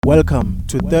Welcome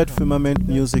to Third Firmament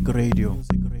Music Radio.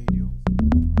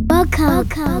 Welcome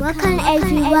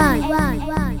everyone.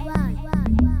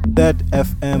 Third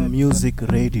FM Music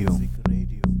Radio.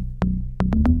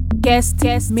 Guest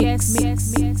mix.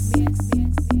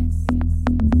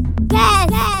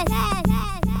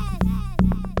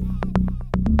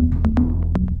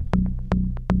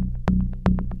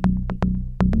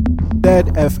 Third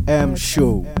FM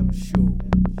Show.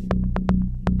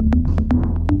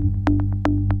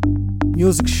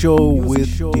 Music show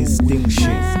with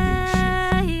distinction.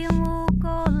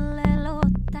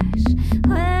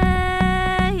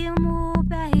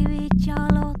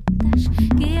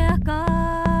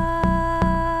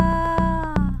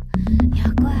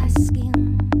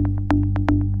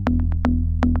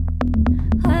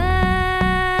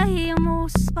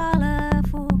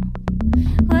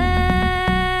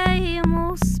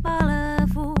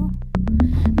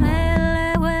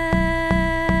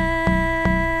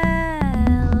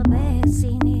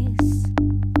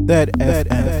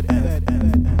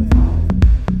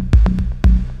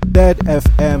 That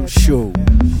FM show,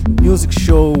 music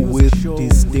show with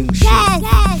distinction.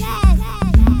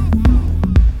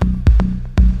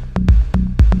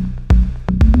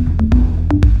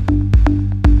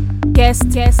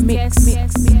 Guest mix.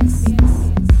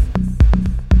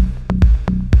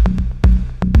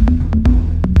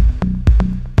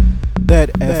 That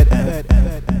FM.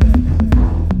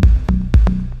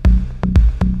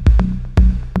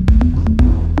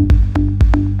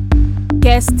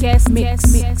 Guest mix.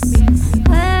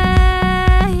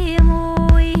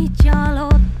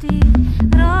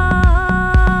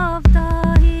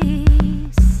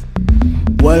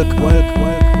 Welcome.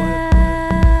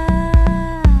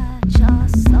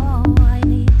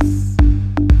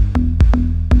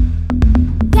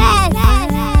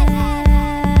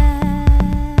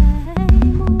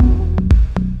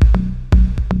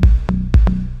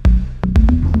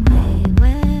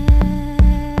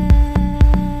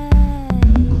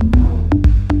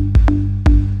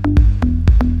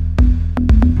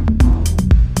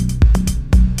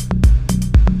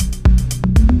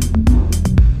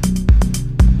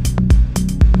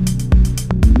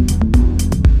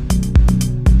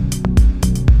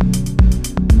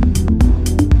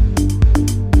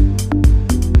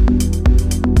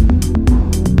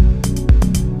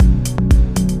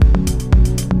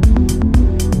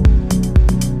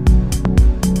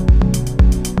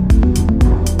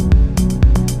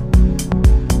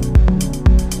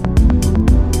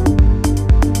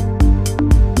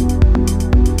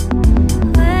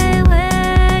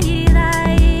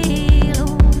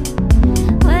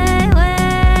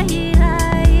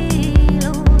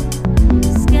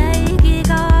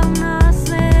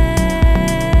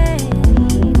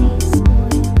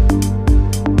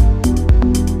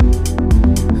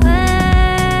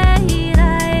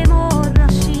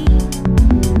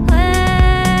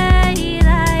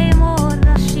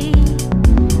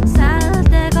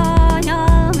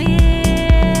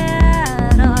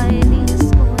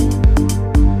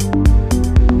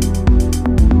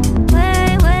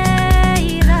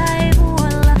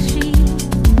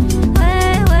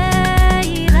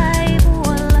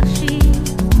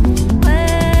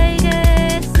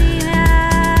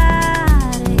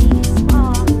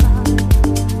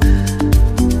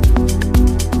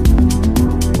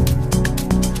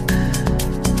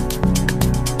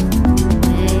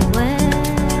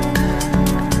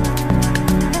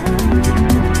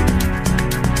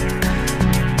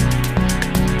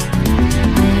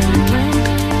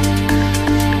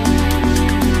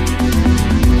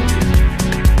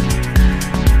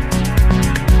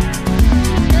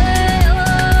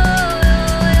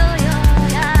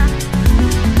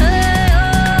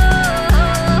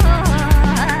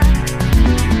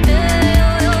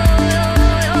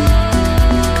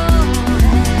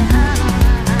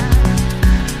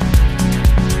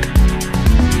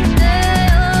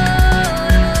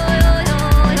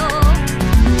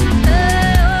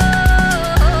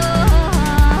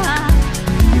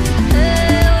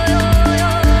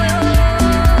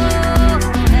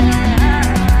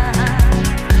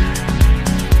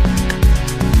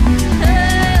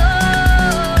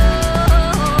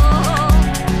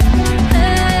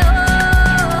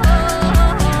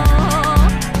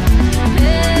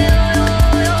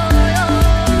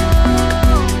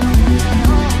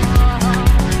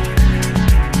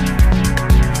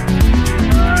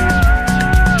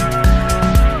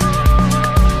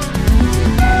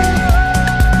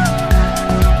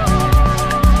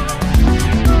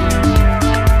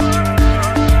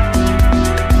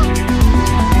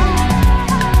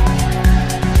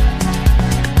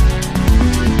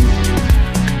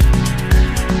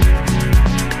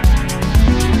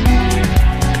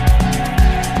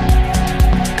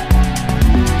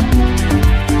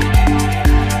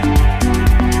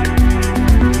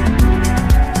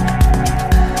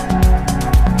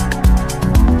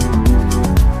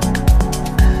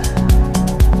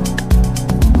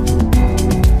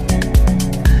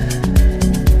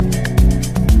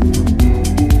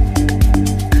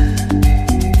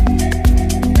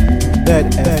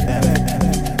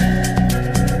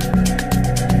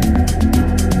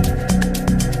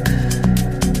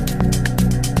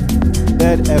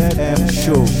 That FM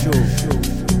show.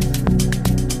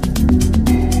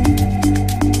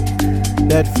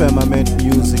 That Firmament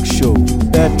music show.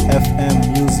 That FM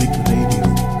music radio.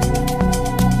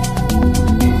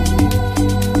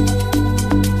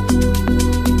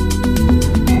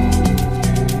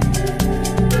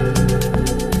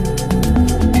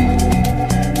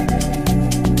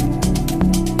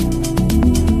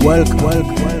 Welcome.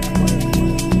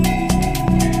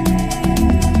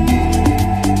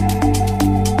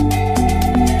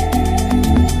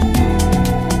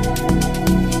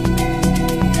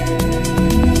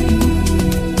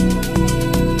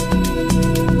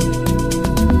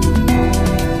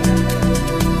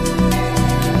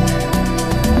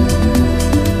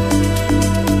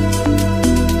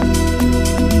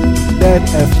 That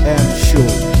FM show.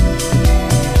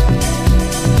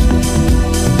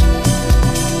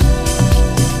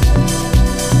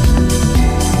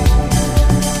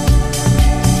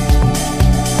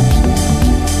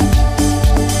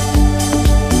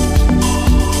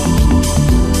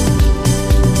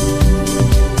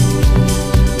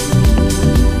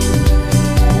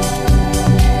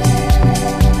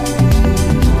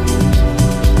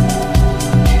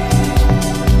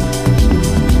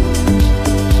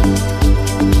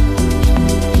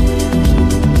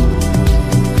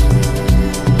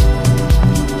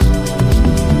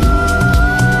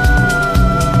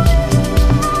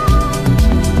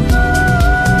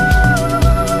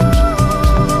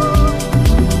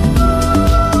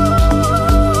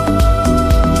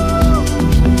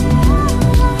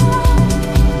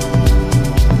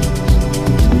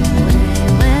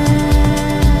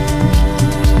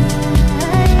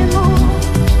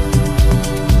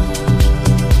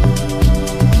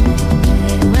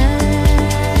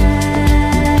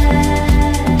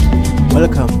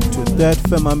 Welcome to That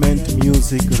Firmament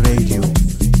Music Radio.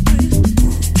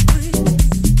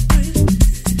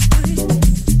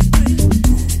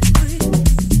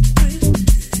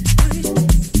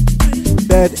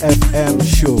 That FM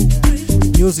show.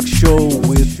 Music show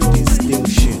with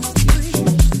distinction.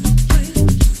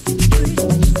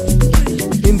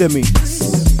 In the mix.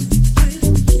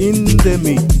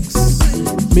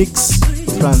 Mix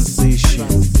transition.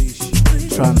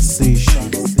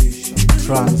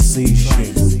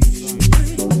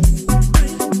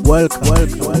 Welcome.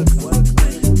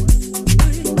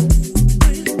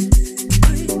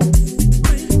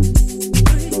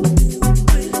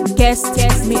 Guest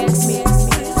mix.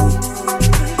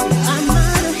 I'm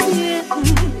out of here.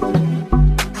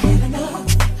 I had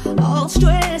enough. All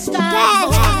stressed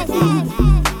out.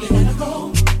 You gotta go.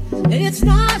 It's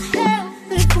not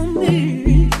healthy for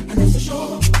me. And that's for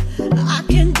sure. I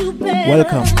can do better.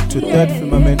 Welcome to That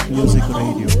Firmament Music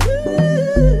Radio.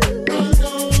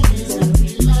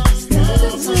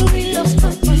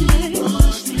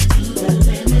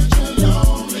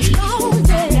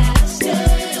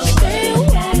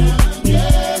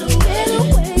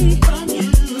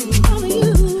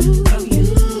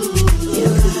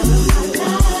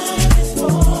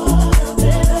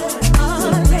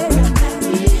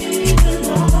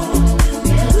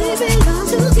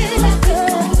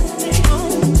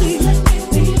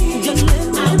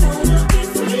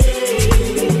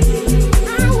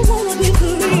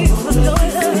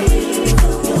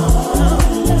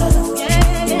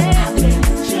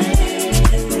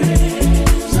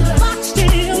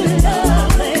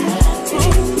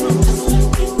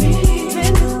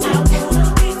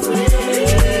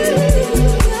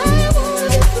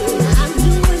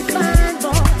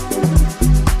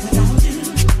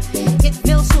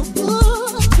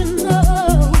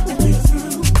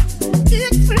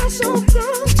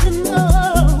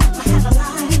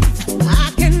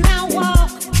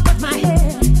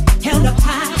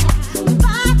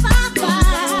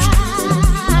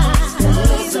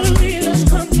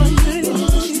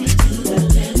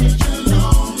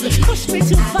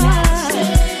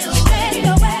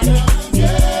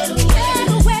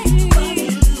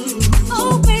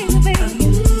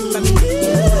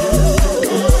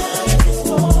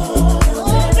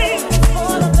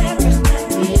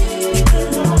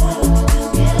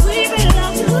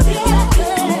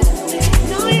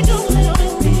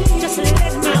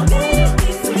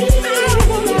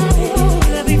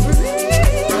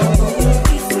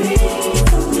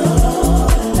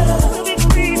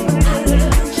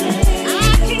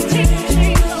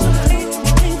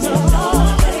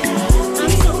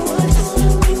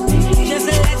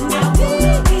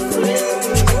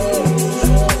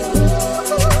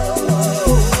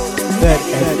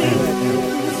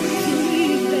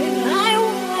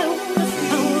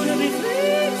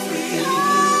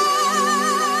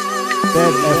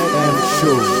 That FM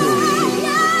show.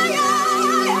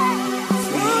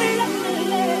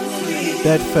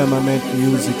 That Firmament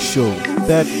Music Show,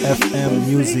 that FM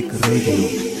Music Radio.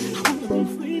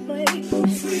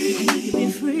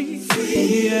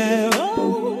 Yeah,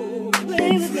 oh,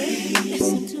 baby,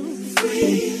 listen to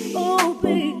me. Oh,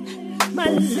 baby, my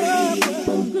love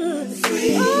was good.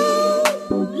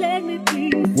 Oh, let me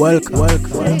be. Welcome. Oh,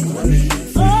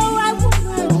 I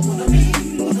wanna be,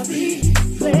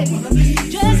 baby.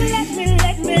 Just let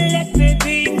me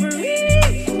be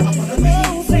free.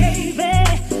 Oh, baby,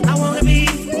 I wanna be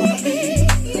free.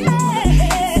 Yeah, I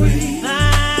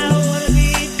wanna be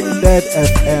free. That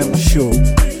FM Show.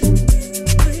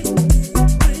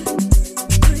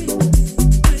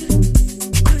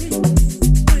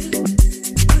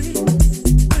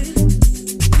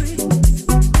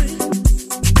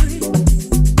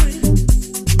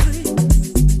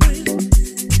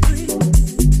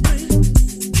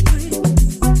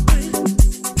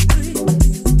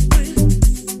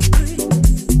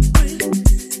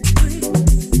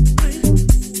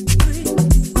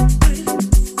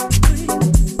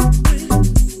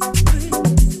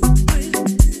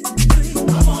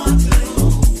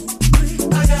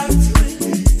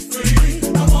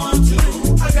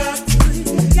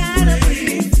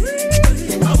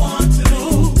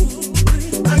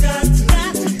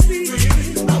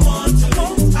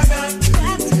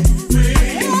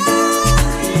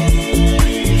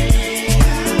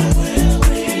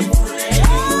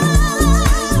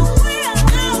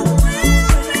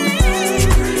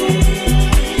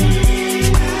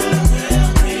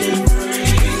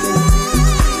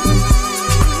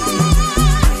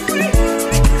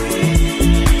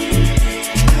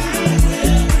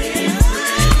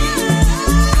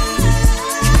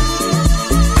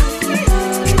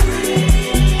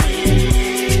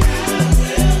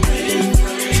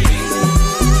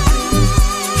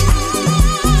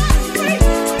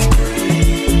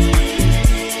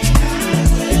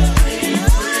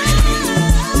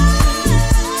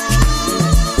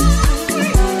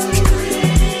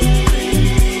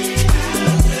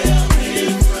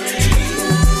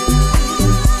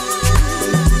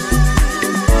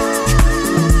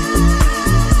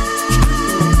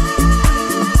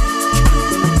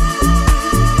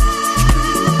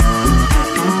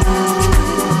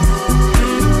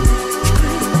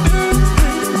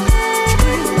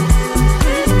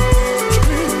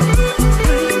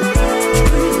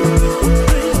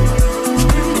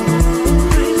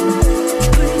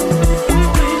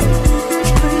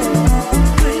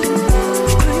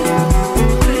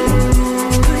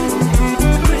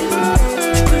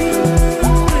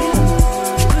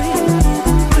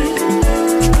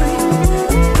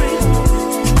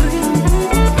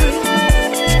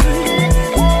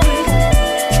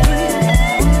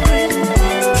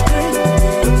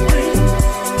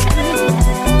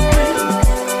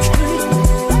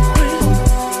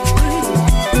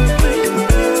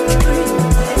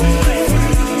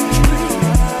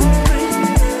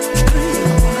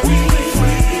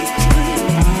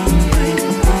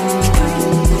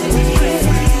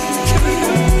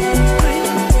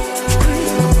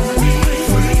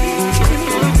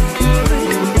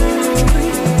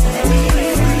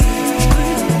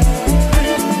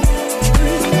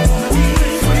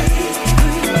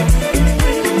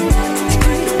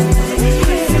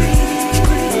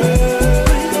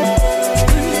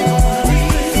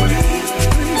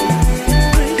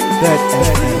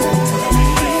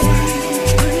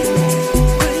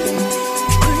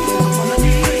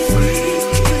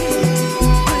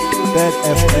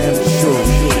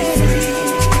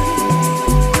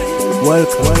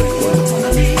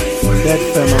 That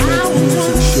Firmament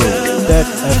Music Show, that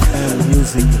FM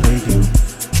Music Radio.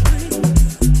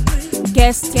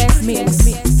 Guest mix.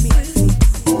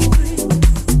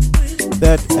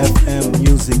 That FM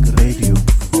Music Radio.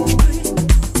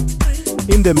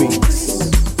 In the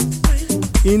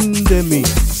mix.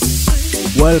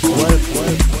 Welcome.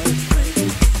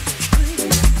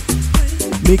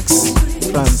 Mix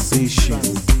transition.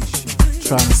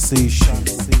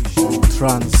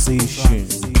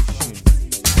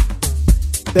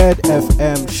 That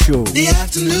FM show. The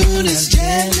afternoon is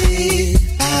gently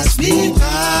pass me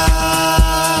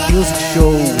by. Music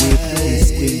show with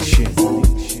distinction.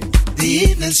 The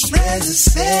evening spreads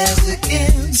itself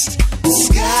against the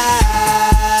sky.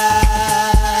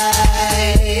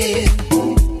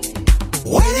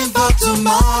 Waiting for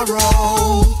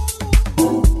tomorrow.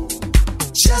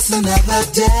 Just another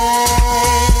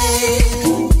day.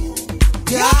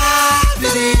 God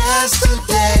pity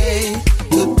yesterday.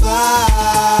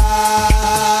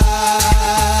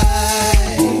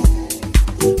 Goodbye.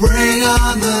 Bring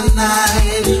on the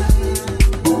night.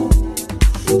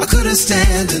 I couldn't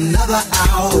stand another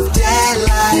hour of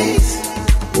daylight.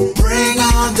 Bring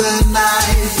on the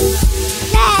night.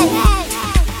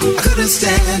 I couldn't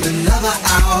stand another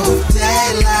hour of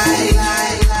daylight.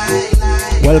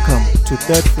 Welcome to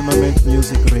Third Firmament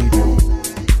Music Radio.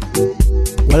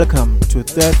 Welcome to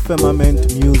Third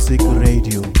Firmament Music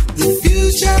Radio. The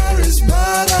future is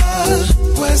but a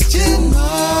question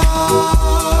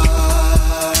mark.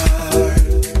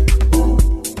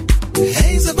 It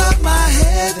hangs above my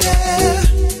head there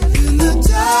in the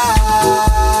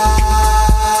dark.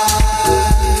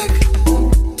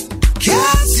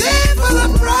 Can't see for the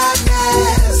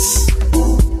brightness,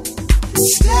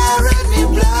 stare at me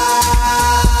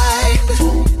blind.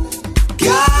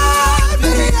 God,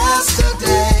 maybe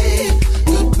yesterday,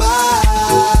 goodbye.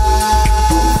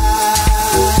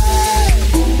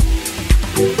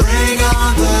 Bring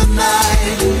on the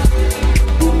night.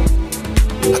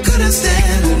 I couldn't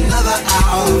stand another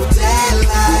hour of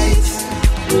daylight.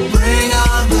 Bring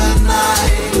on the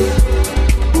night.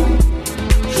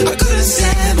 I couldn't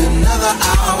stand another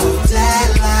hour of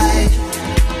daylight.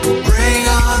 Bring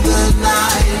on the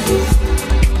night.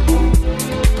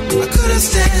 I couldn't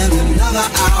stand another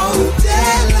hour of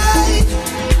daylight.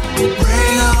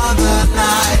 Bring on the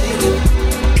night.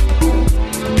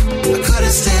 I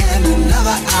couldn't stand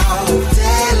another hour of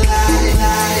daylight.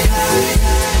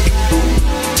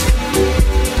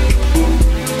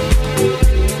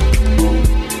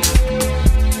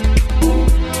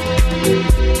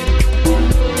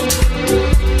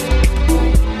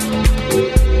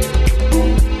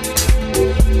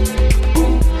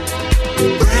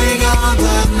 Bring on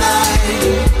the night.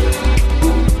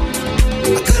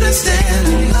 I couldn't stand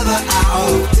another hour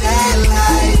of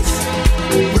daylight.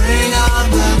 Bring on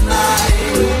the night.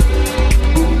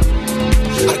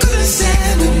 I couldn't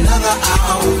stand another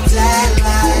hour of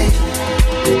daylight.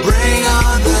 Bring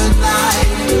on the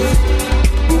night.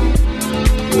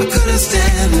 I couldn't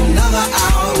stand another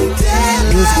hour of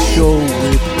daylight. Music show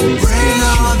with Bring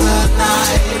on the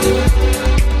night.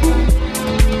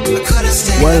 I couldn't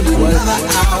stand another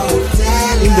hour of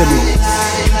daylight.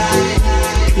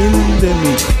 In the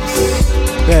mix.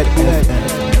 That FM.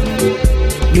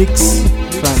 Mix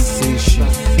transition.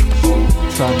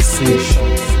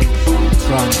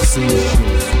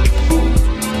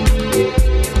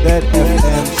 That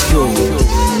FM show.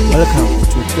 Welcome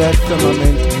to Third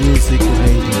Firmament Music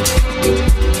Radio.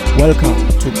 Welcome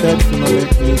to Third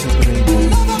Firmament Music Radio.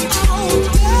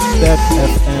 That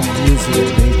FM Music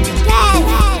Radio.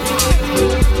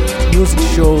 Music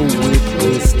show with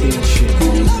distinction.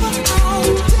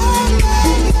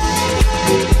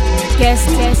 Guest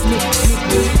mix.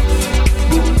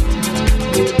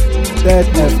 That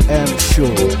FM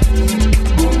show.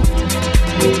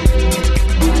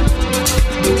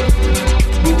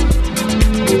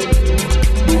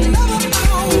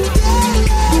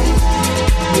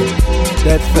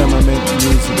 That Firmament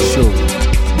Music Show.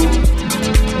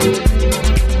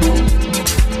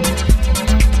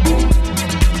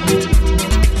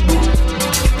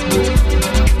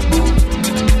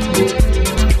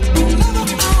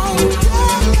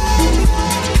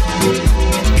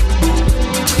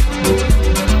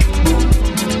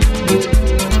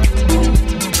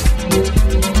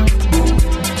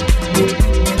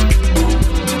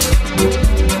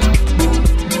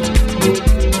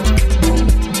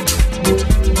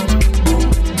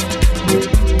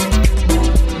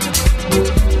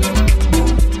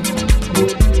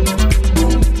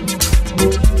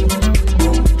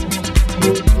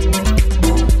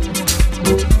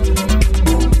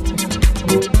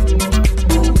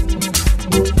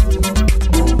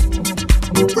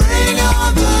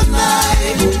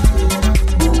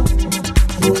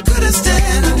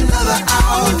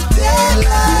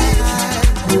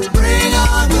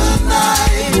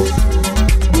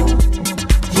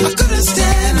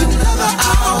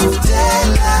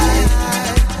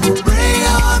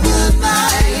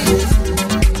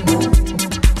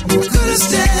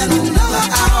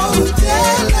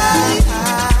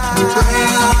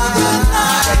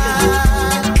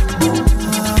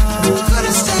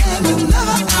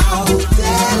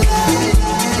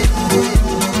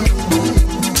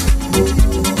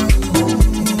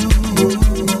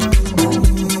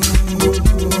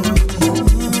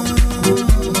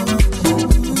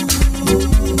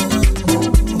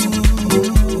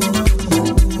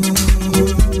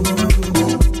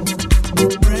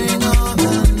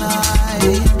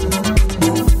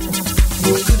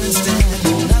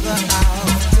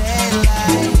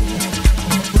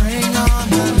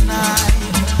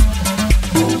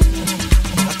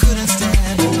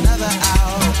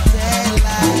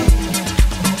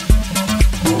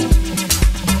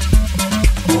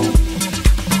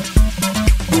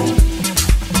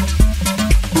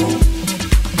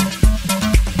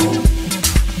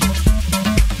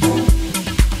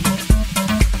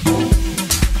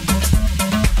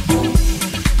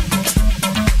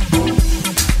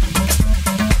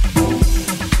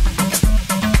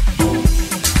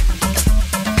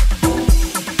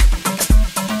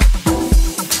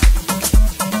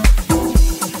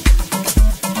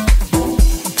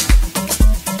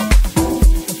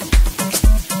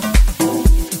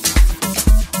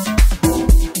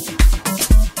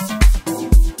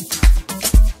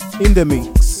 In the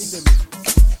mix.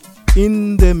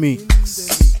 In the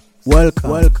mix.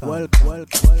 Welcome.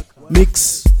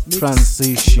 Mix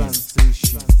transition.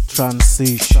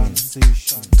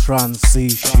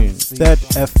 That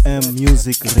FM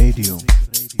Music Radio.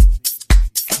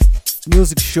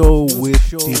 Music show with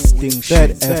distinction. That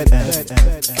FM.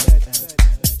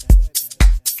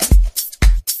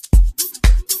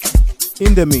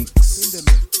 In the mix.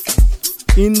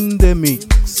 In the mix.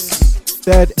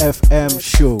 That FM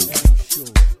show.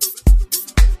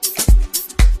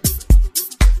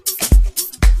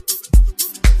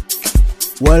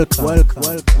 Welcome.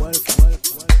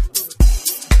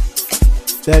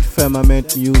 That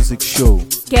Firmament Music Show.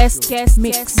 Guest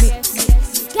mix.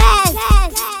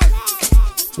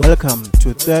 Welcome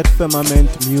to That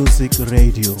Firmament Music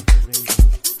Radio.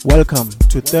 Welcome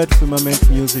to That Firmament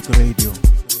Music Radio.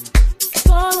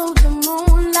 Follow the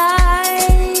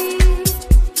moonlight.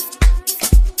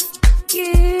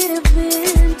 Give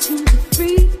in to the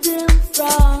freedom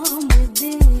from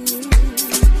within.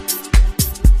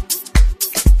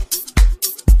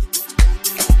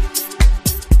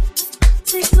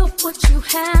 Take up what you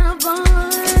have on.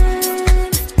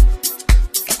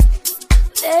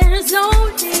 There's no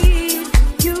need for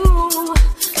you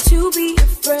to be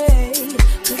afraid,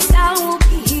 'cause I will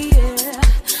be here.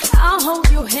 I'll hold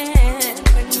your hand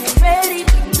when you're ready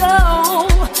to go.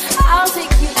 I'll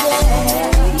take you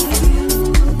there.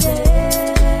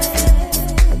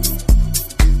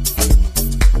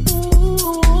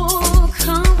 Ooh,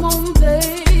 come on,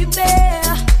 baby.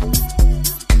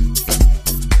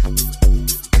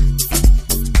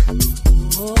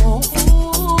 Oh.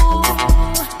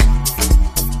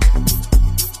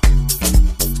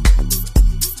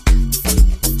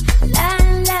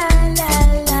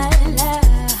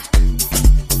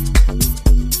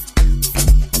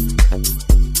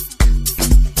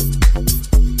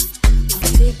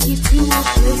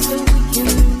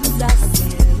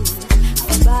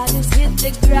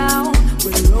 The ground,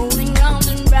 we're rolling round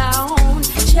and round,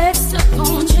 chest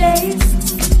upon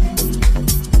chest.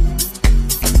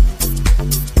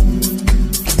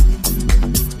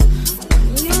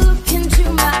 When you look into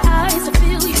my eyes, I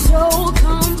feel your soul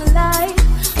come alive.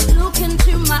 Look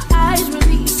into my eyes,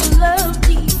 release your love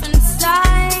deep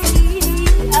inside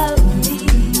of me.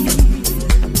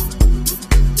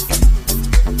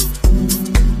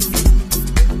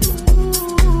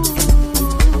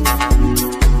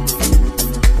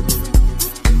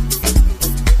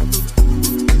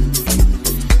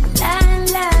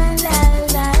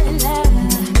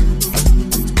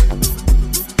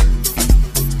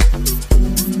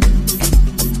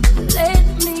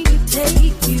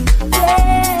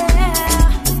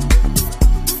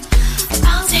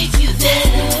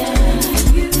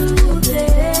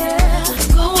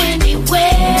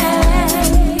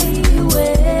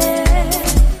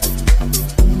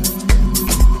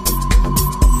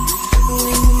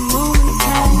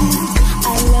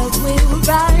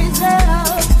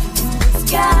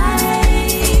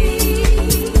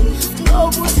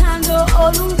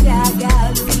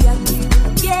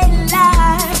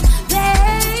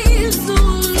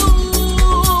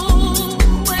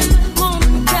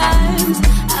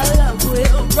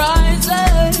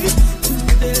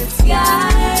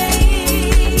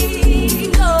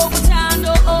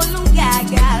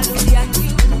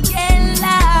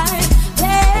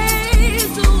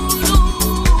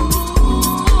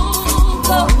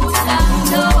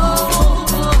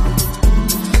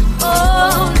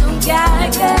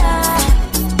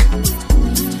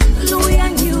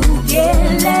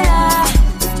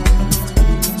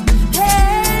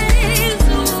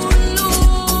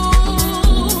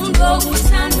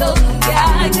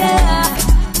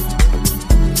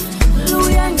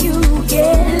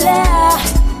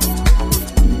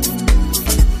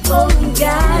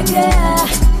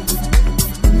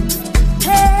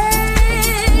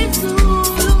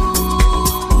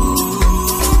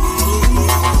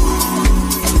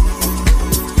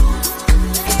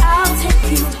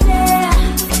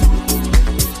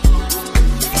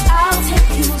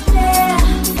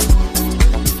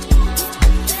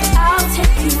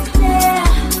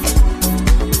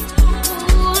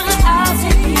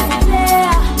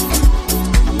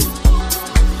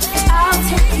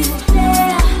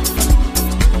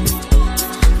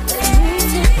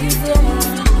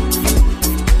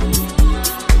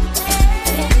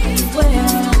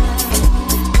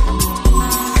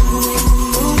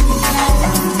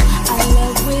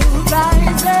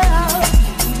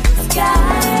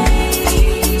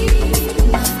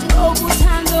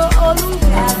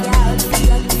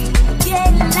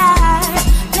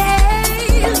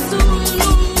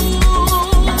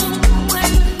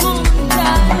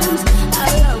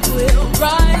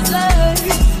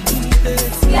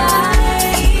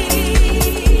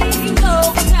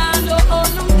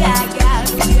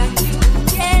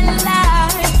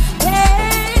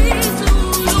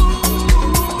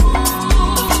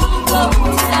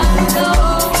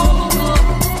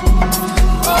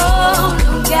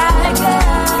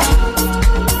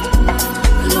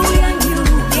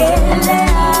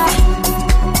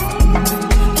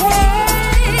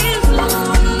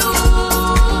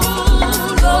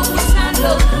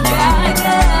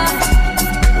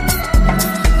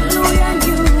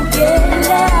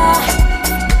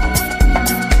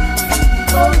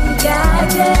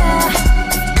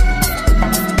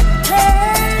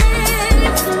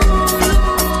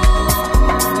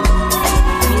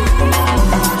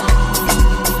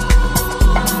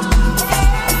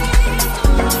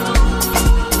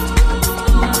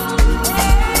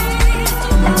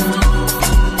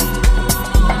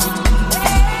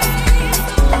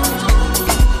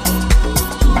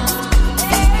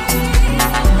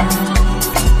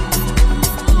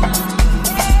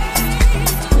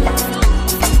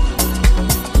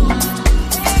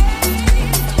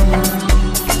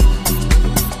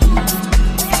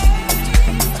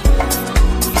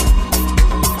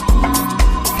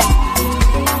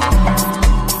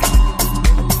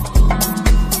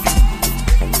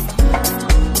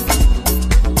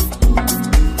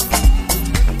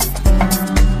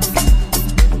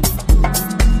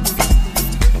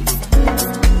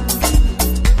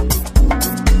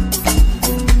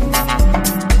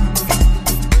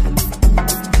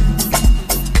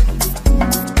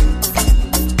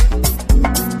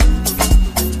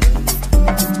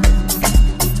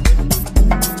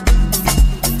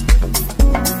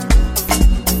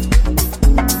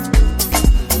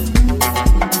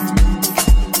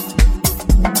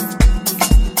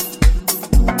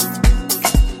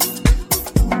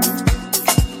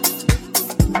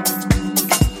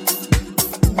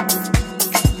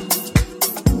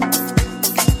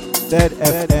 That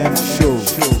FM show.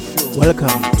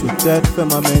 Welcome to That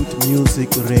Firmament Music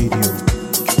Radio.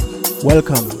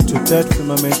 Welcome to That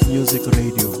Firmament Music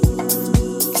Radio.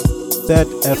 That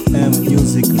FM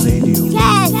Music Radio.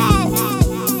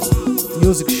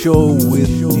 Music show with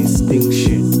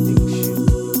distinction.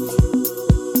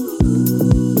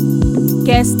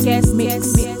 Guest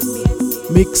mix.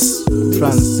 Mix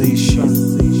transition.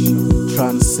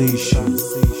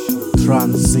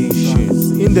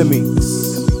 In the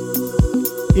mix.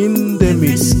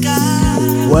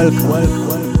 Welcome.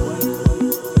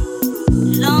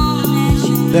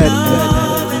 That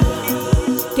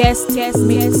Guest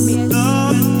mix.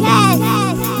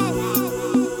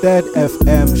 That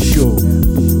FM show.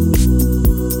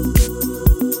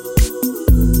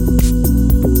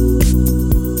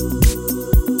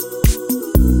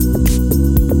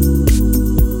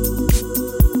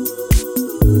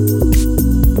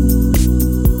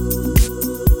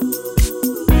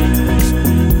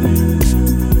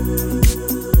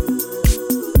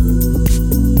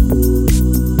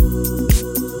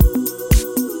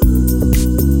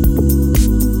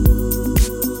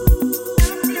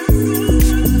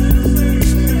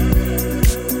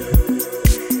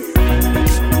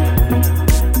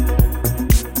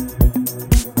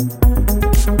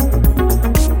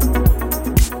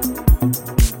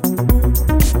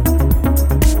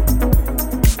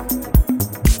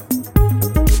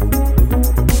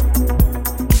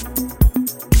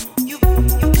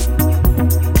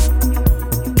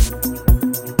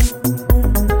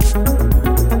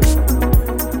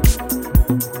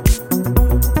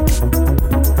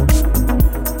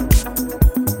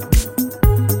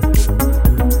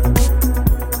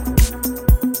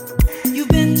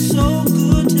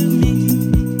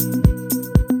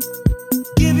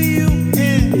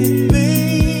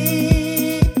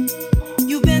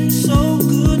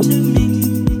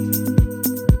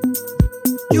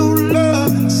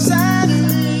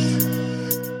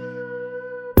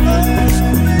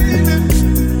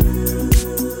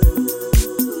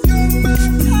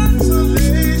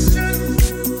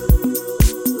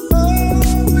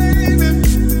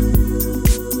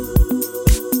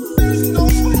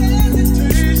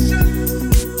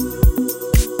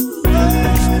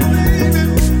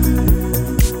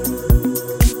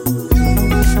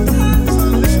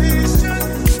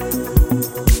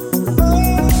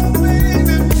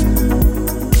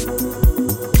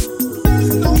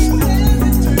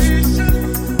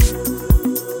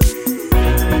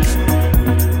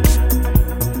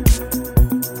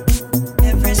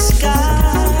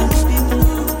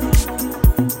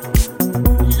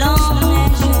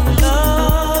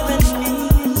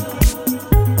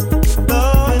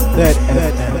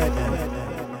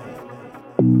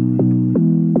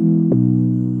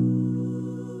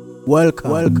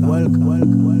 Welcome.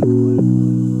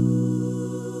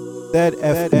 That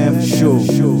FM show.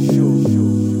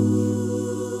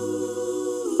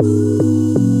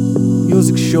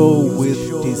 Music show with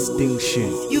distinction.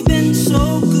 You've been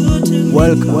so good to me.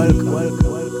 Welcome.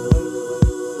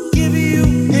 Give you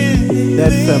everything.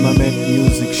 That Firmament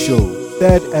Music show.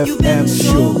 That FM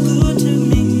show. So good to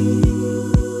me.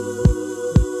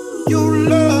 Your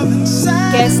love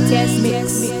inside. Guest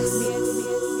mix.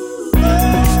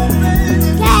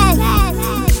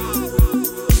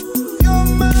 You're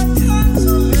my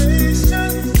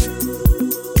consolation.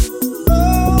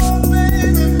 Oh,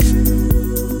 baby.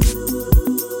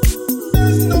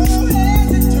 There's no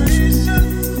hesitation.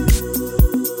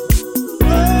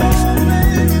 Oh,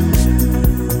 baby.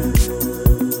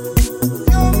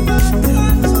 You're my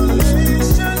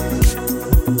consolation.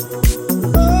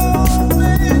 Oh,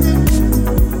 baby.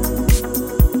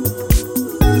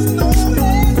 There's no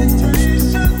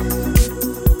hesitation.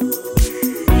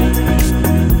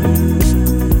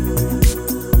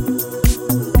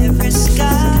 Every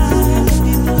sky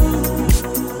be blue,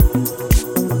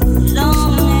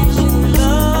 long as you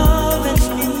loving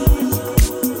me,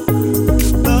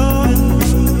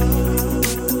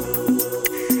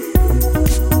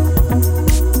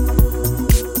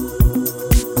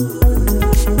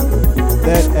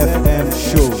 That FM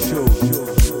show.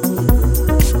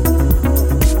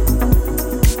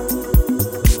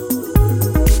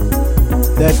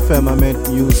 That Firmament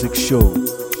Music show.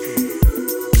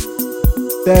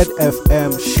 That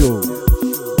FM show.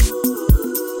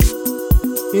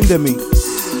 In the mix.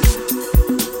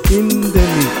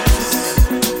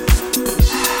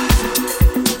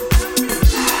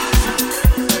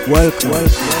 Welcome.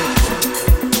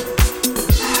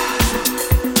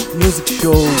 Music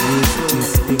show with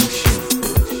distinction.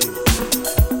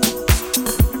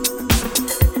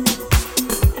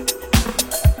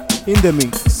 In the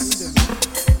mix.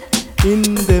 In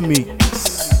the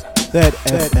mix. That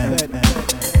FM.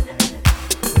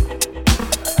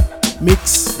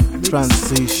 Mix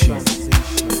transition.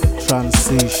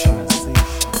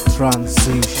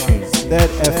 That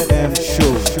FM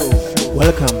show.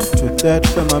 Welcome to That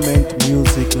Firmament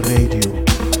Music Radio.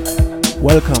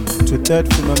 Welcome to That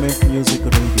Firmament Music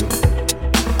Radio.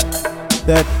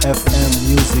 That FM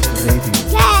Music Radio.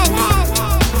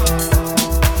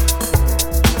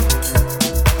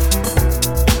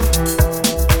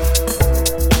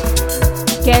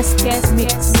 Guest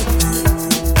mix.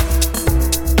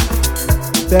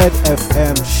 That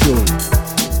FM show.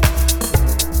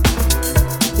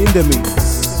 In the mix.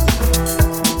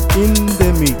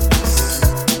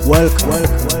 Welcome.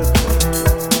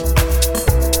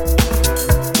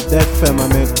 That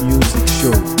Firmament Music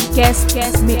Show. Guest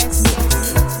mix.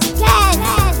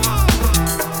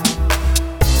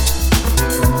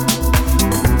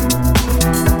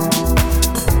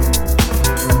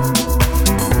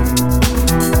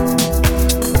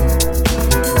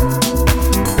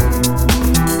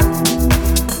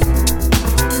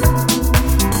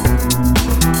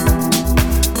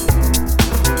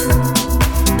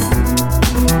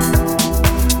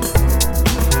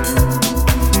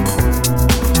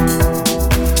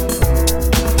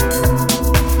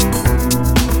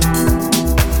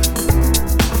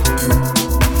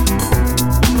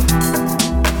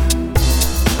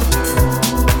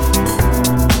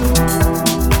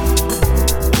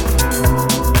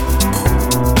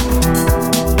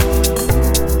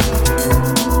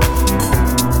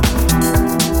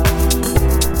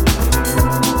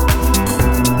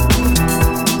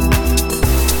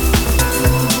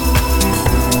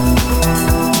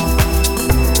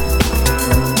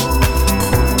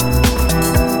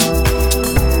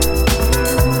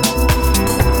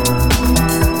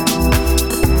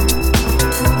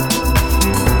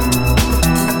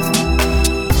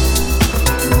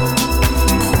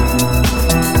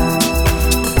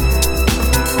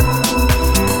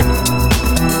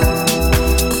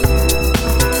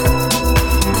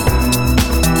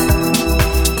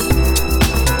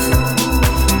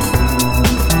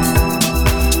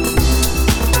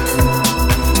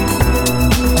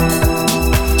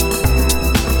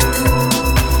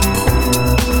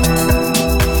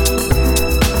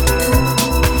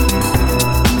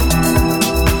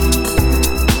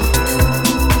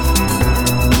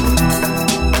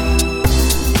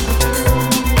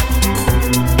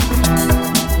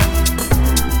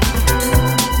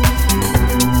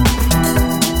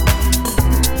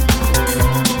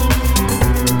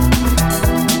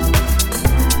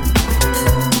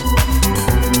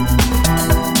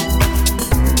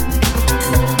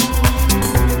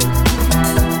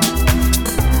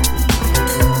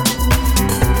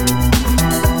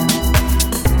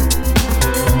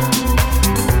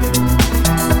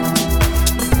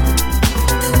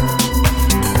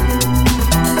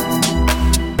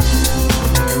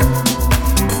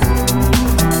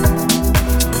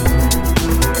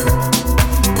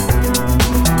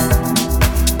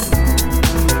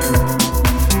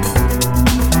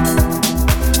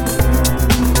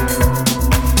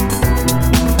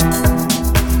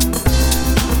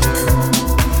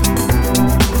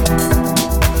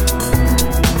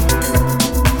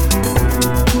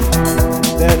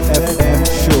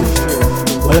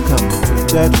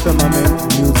 That Firmament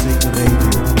Music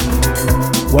Radio.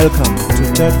 Welcome to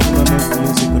That Firmament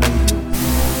Music Radio.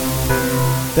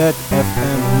 That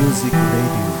FM Music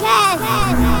Radio.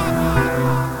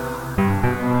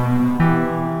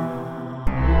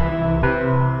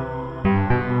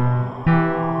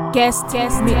 Guest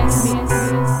mix.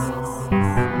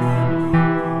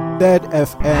 That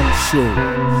FM show.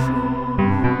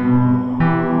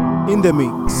 In the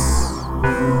mix.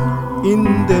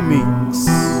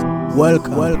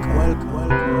 Welcome.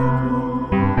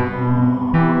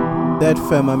 That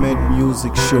Firmament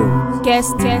Music Show.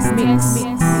 Guest mix.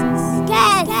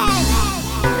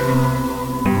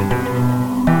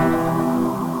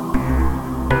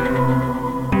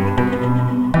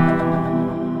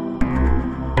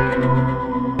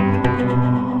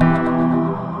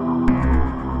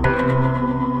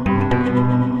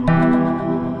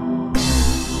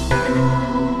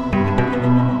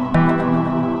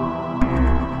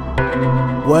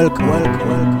 Welcome.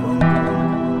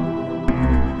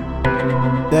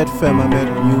 That Firmament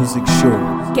Music Show.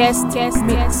 Guest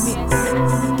mix.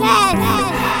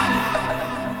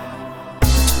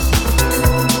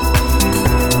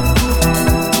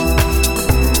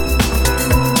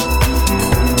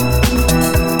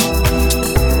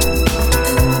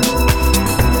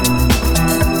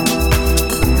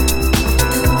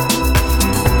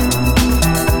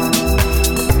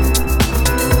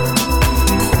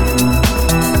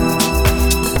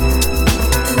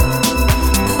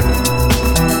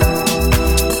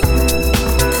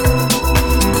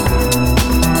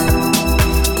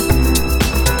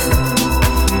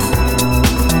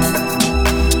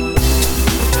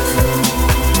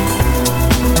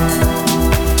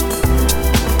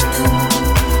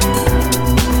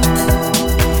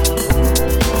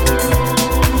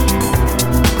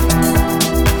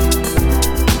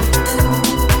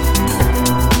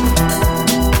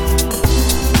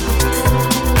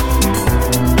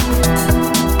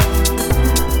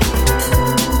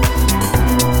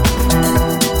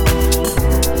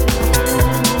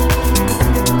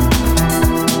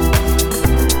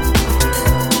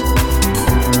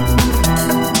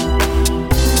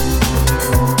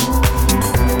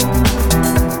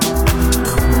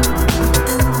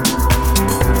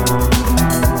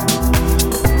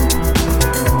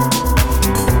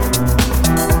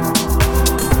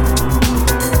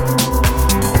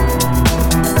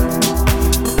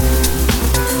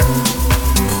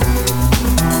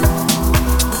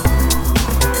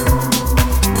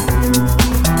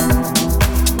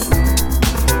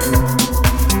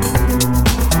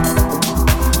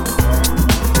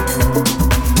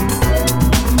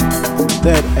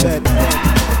 That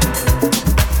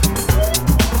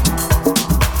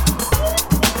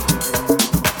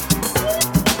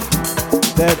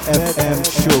FM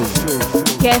show.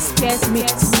 Guest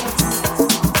mix.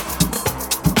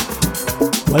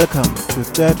 Welcome to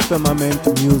That Firmament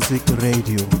Music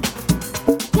Radio.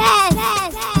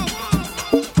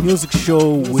 Music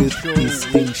show with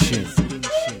distinction.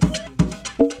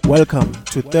 Welcome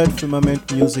to That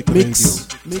Firmament Music Mix.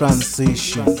 Radio.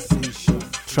 Transition.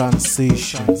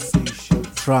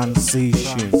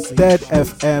 That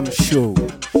FM show.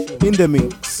 In the mix.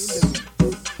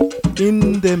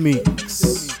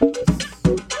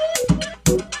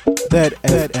 That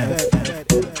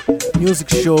FM music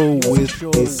show with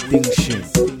distinction.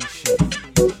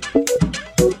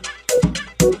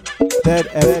 That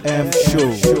FM show.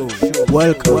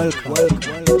 Welcome.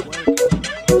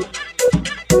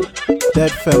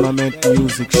 That Firmament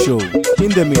music show. In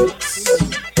the mix.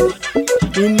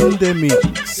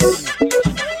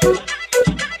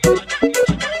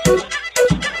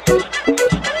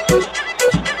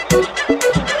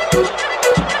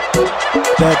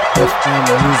 That FM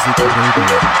music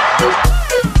radio.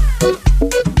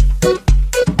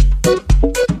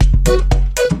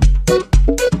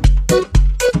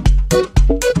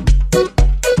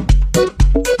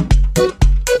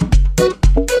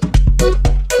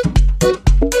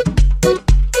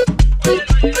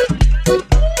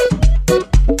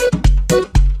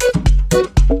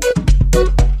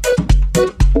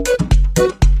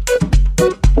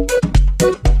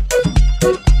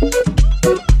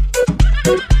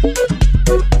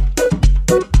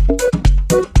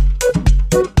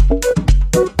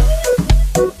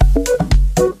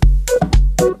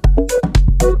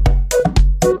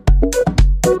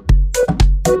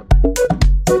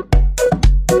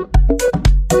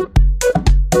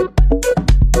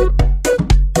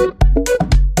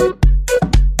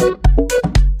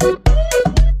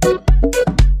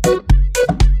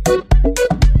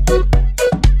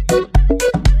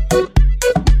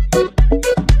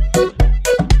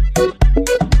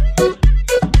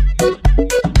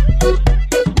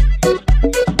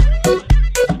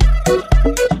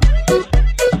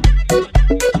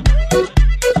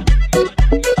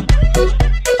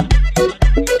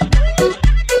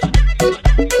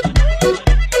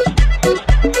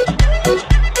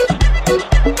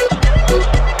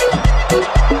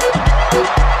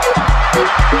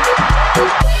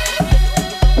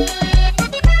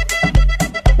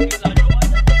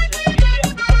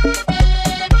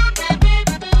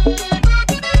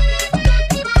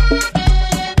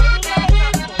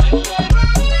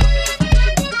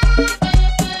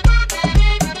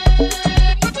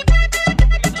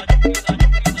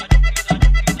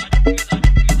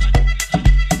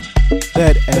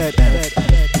 That FM.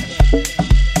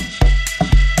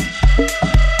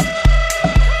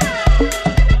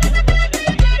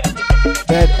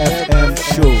 That FM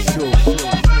show.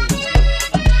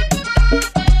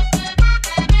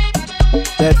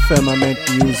 That Firmament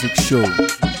music show.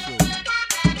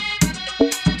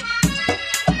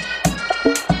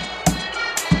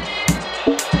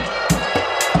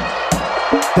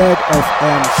 That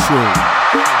FM show.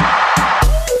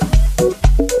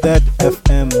 That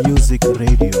FM music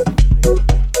radio.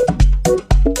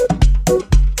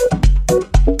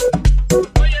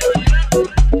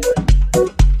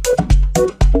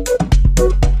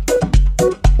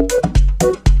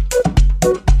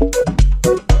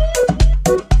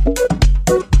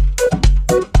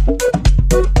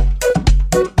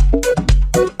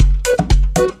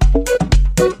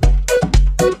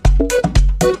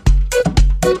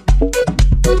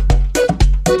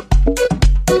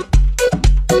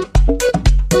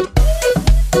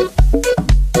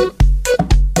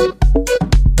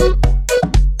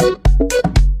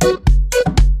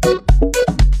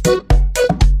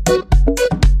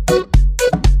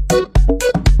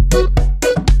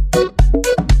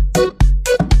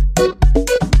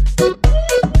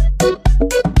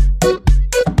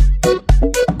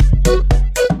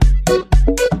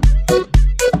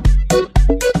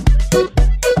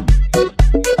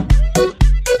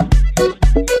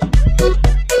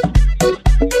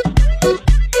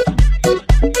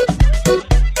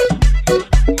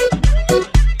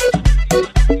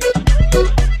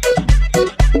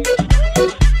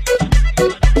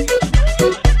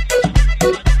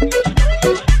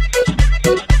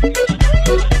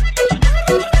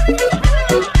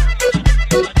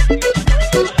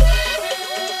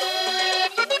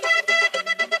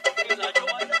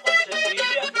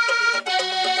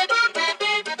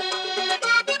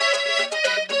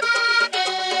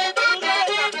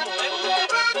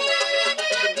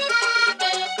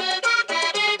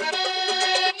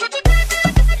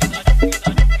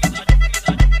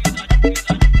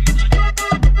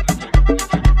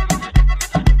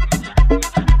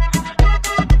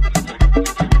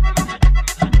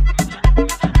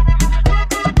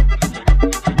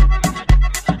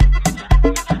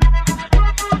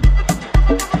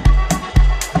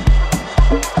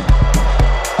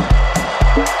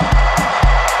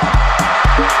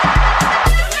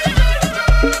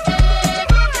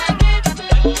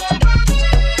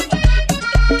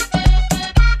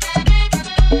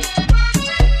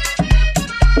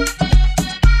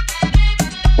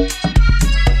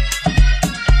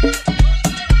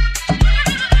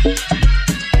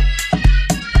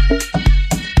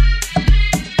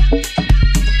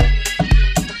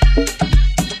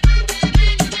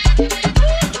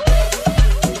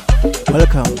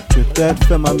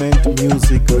 Firmament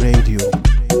Music Radio.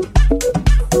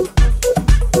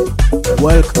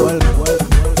 Welcome.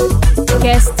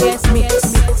 Guest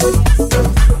mix.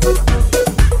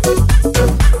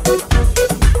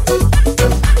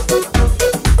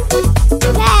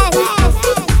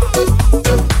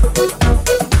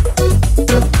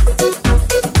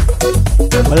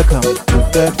 Welcome to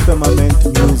that Firmament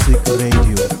Music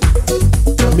Radio.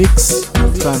 Mix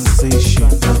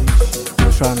transition.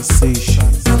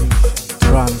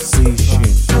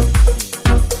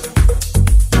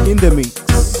 In the mix.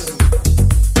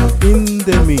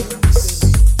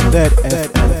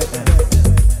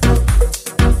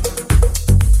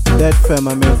 That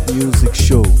Firmament Music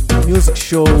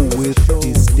Show with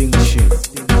distinction.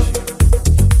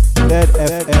 That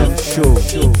FM show.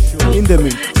 In the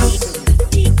mix.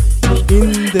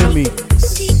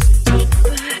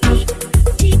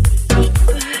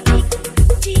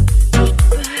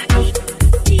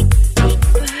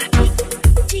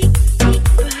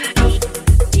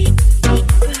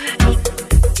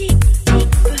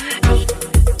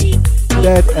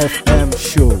 That FM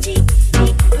show.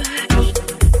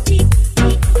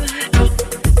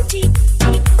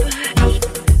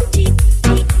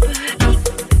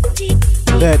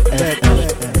 That FM.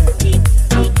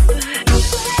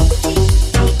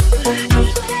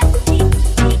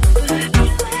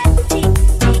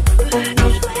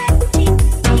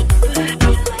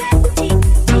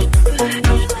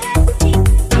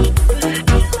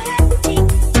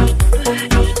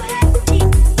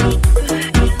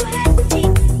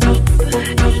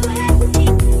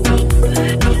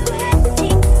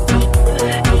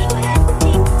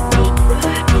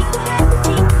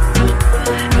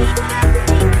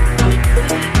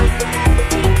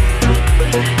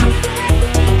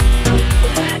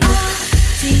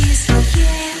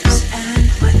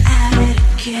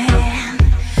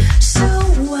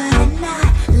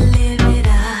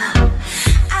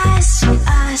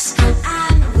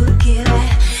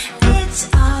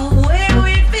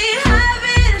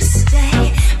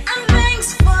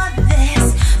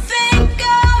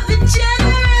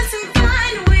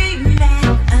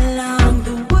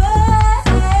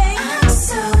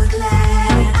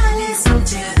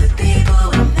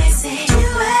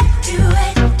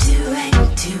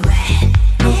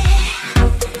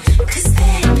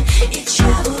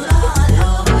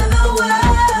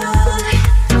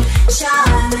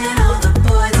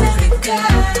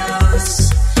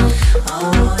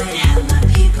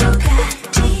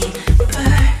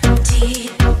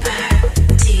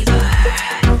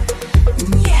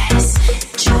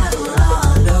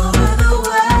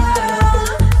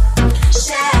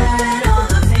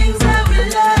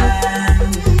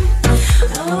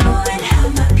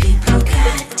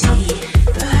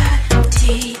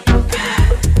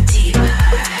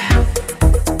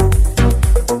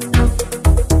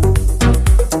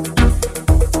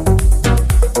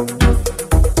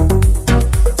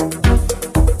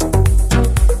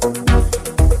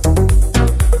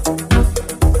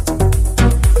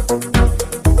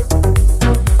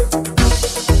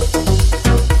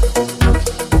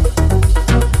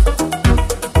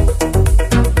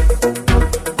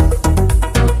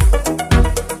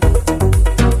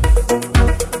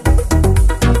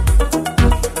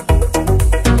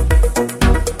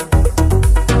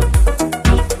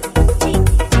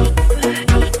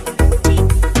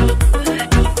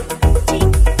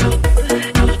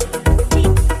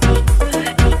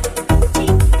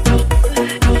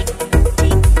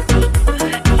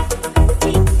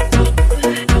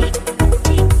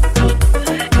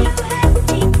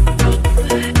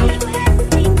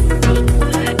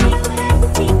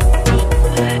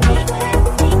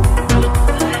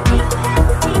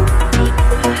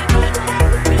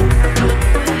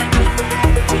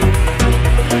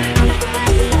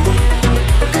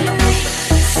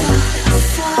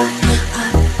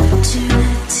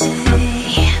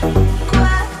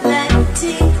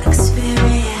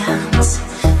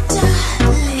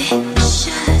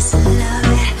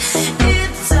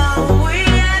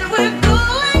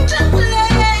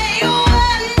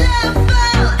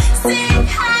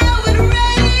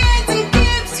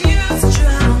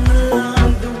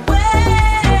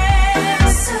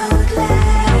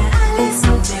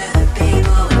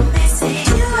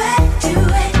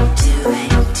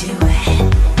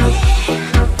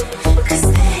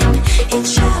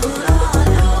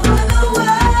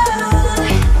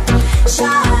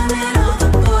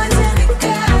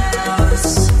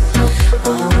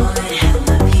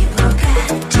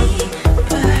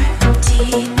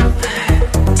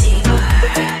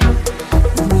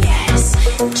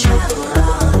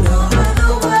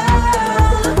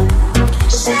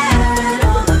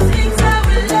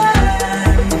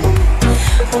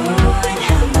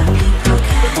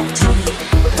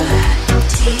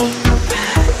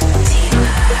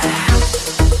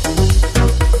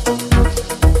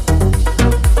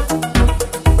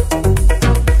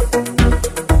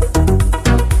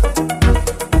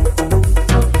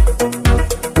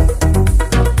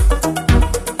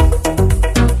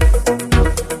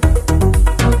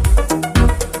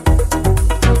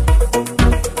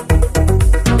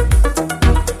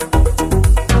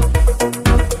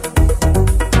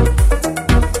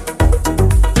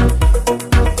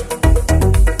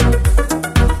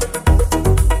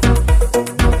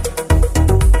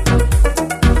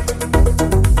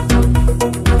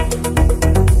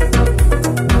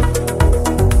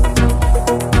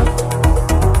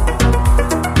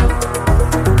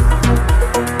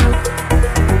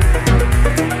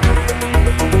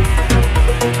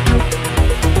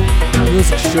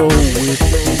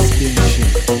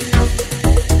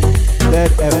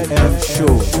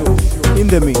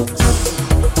 the mix.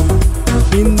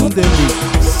 In the mix.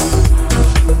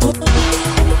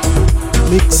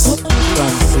 Mix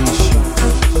transition.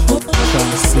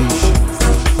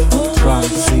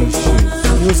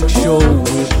 Music show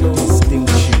with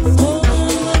distinction.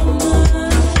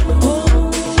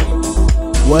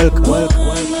 Welcome.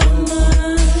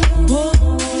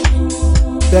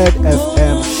 That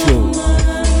FM show.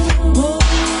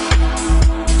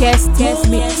 Guest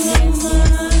mix.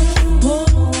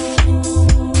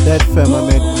 That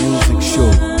Firmament music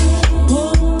show.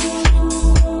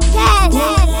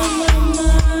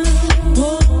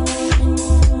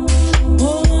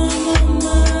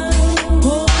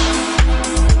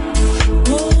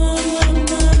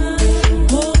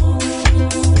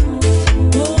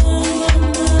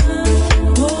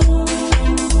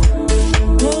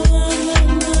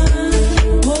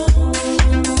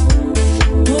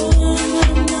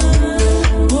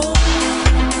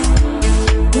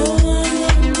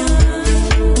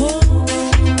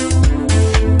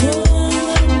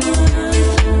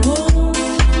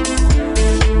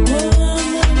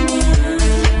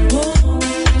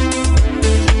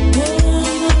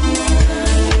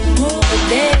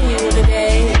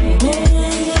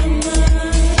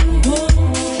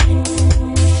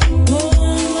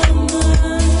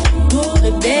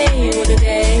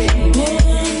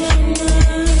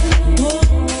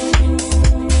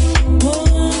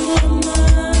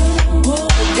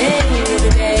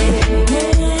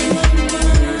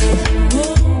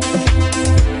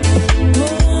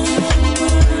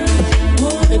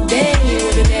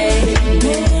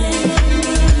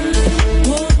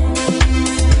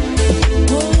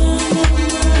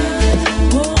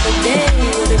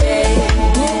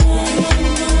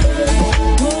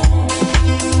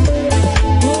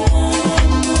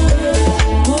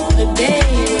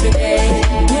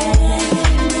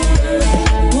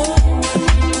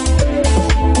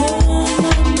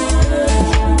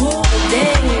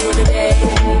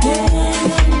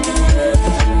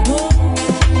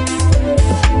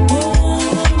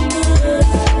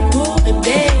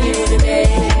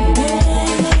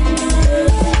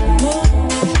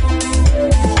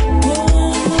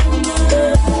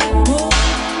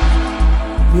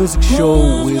 Music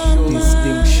show with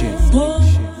distinction.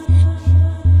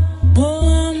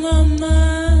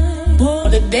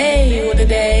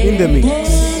 In the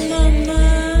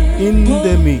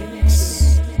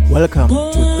mix. Welcome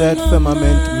to that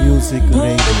Firmament Music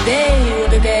Radio.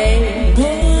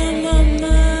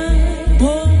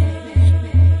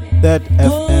 That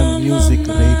FM Music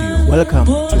Radio. Welcome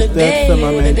to that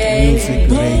Firmament Music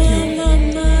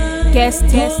Radio. Guest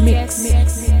mix.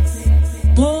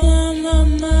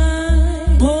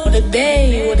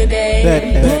 That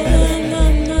FM.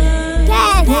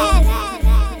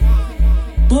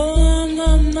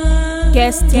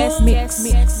 Guest mix.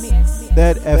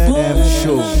 That FM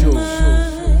show.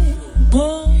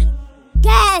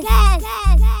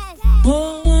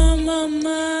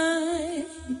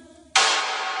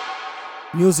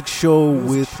 Music show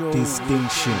with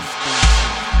distinction.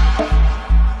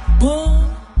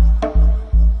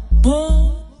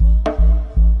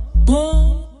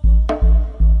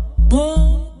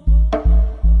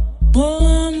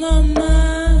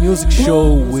 Music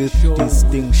show with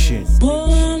distinction.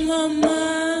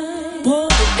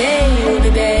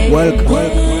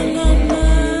 Welcome.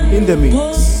 In the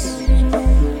mix.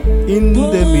 In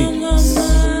the mix.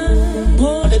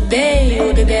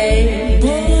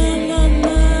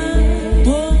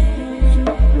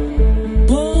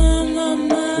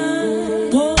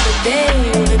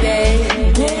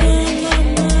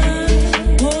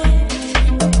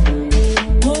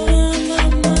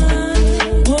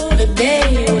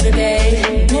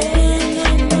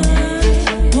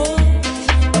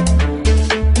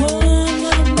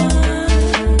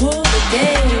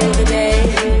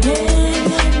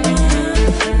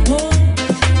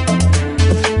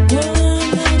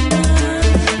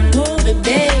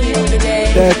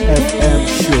 That FM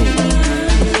show.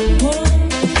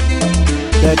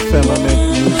 That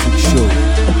Firmament Music show.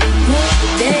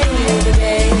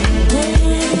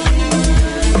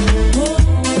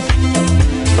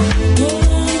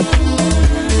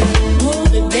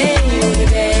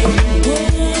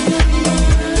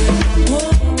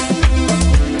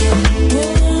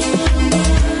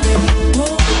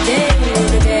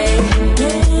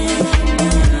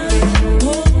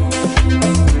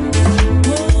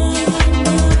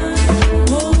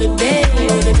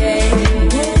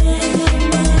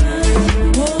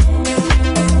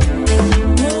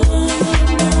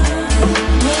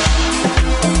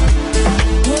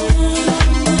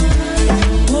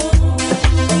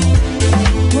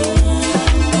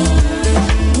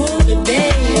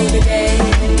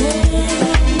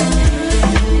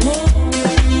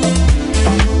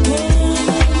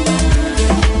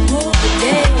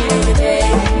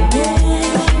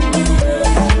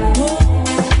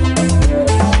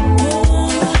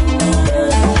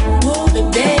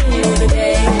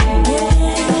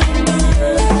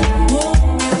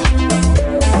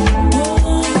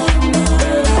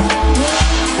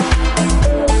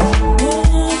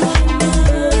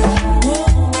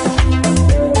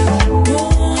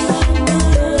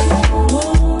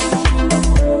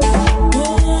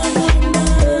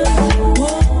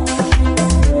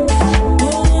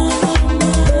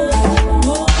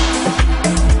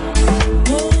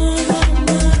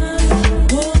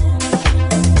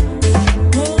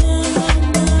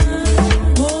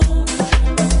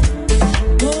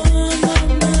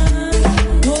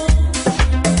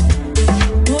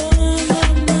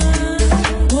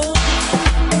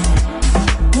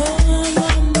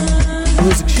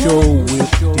 music show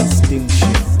with distinction.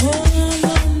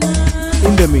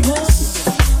 In the mix,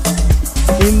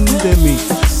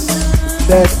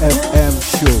 that FM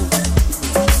show.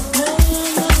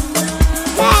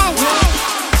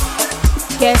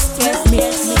 Guest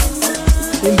mix.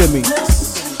 In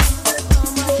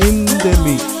the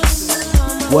mix.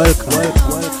 Welcome.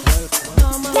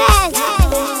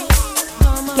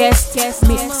 Guest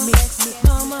mix.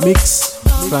 Mix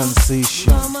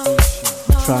transition.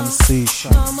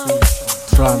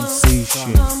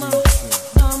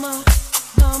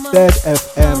 That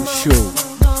FM show.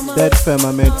 That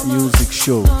Firmament music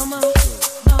show.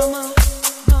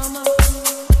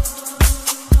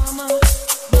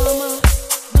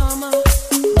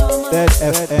 That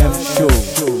FM show.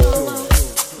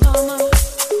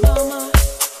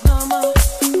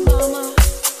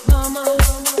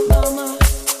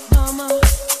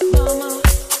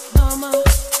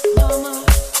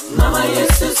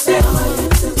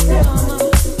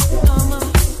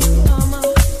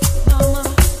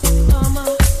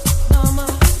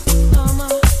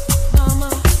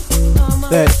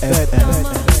 That FM.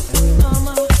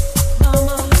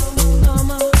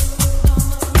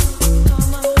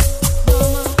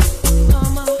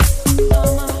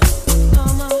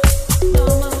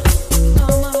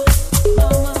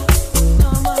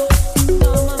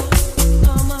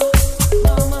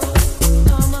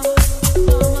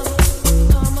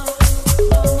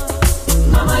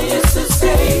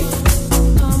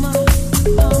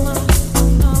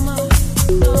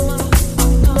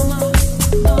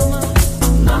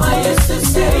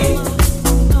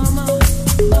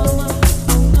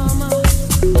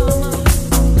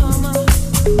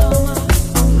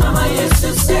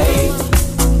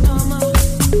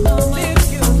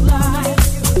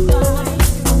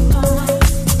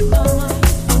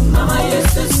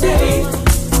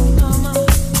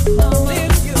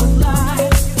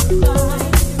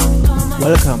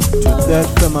 Welcome to that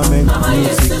Firmament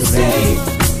Music Radio.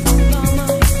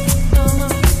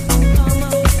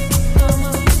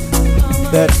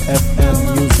 That FM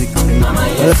Music Radio.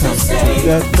 Welcome to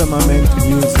that Firmament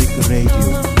Music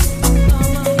Radio.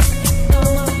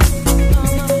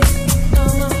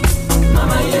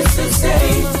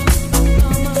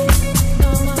 Mama used to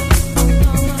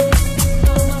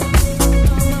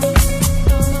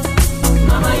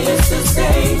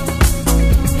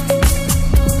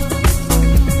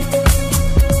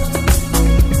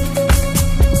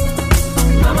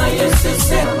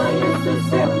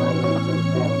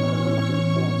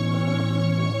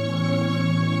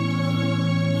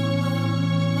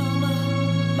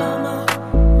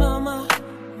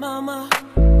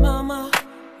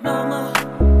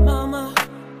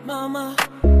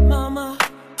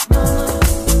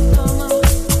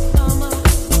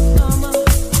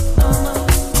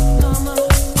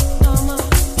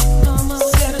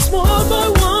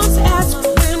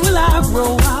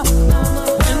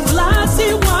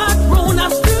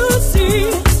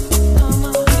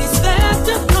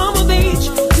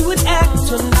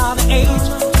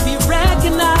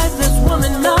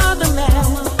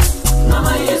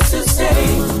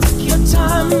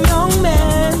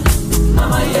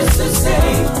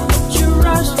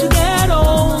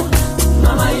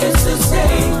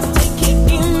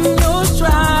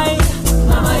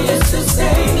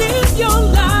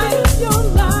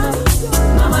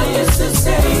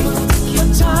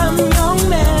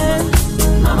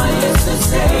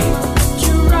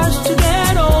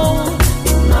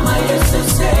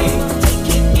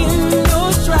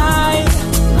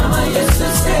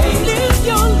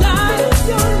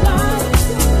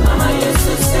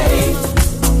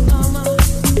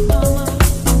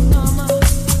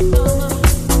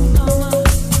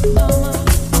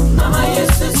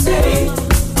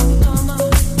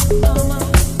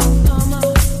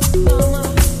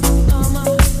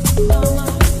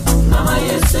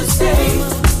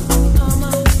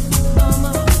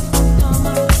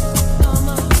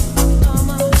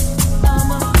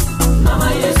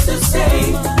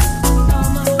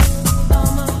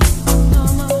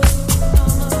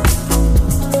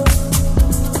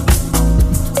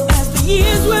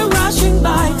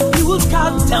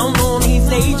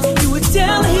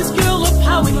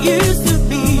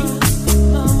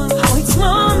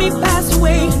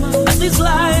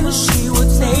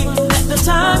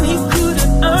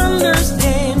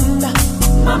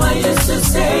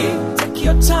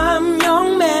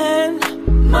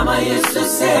Mama used to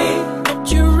say,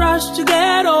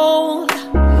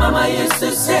 Mama used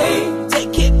to say,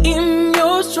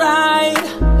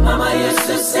 Mama used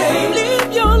to say.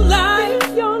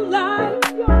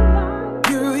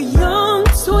 You're young,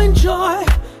 so enjoy.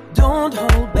 Don't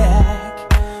hold back.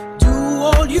 Do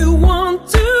you want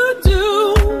to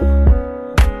do.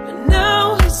 And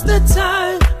now is the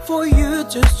time for you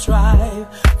to strive,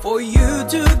 for you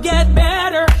to get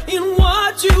better in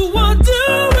what you are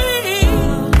doing.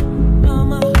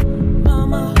 Mama,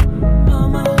 mama,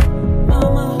 mama,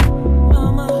 mama,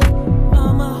 mama,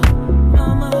 mama,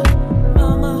 mama,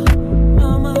 mama,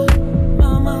 mama,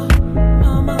 mama,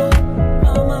 mama,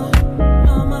 mama,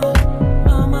 mama,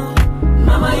 mama.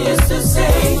 Mama used to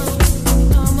say,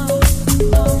 mama,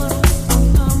 mama,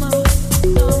 mama, mama,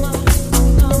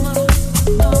 mama,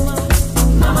 mama.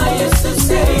 Mama used to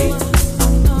say,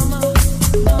 mama, mama,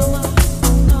 mama,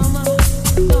 mama,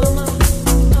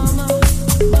 mama,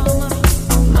 mama.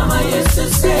 Mama used to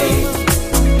say,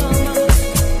 mama, mama,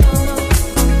 mama,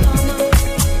 mama,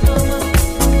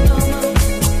 mama,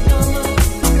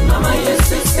 mama. Mama used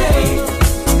to say,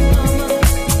 mama,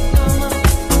 mama, mama,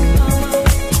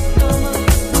 mama,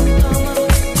 mama,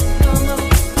 mama.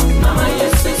 Mama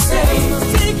used to say,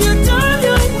 take your time,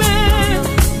 young man.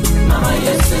 Mama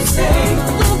used to say,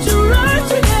 don't you rush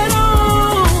to get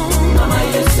on. Mama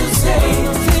used to say,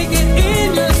 take it in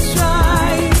your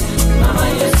stride. Mama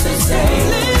used to say,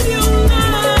 live your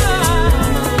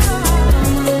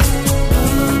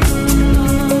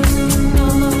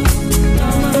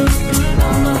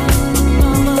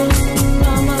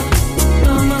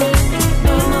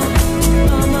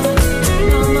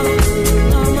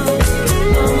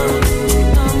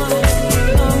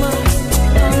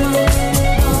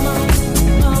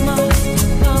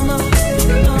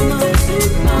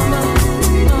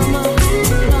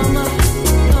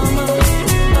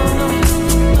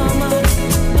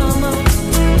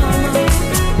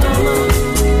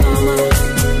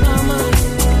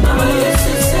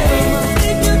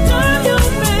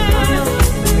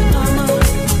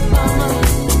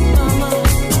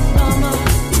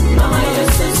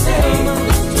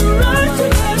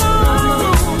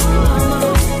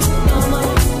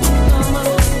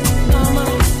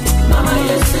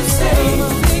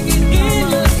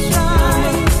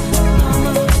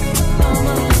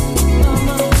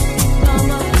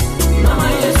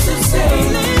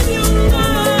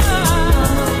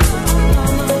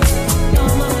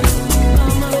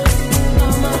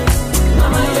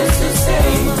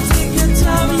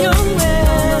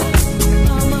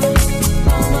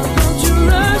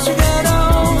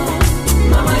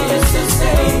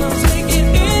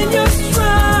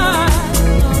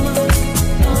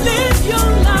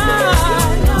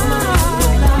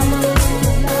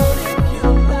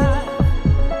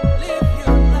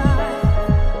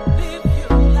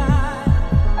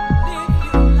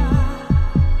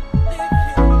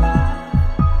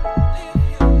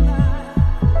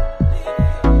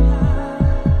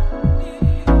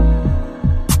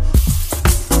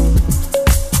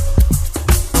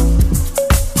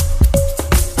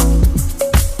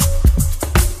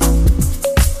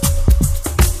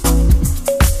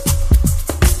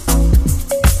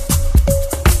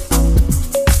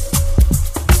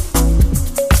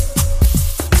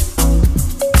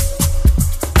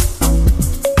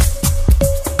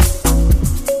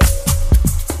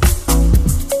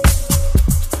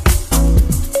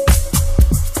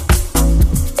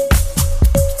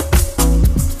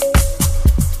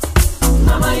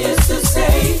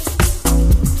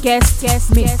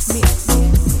Guest mix.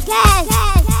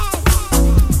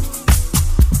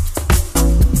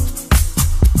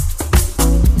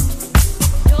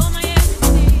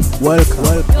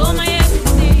 Welcome.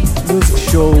 Music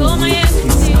show is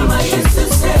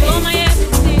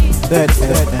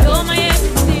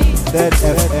That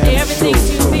FM show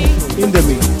in the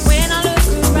mix.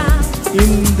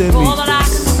 In the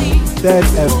mix. That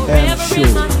FM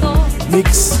show. Mix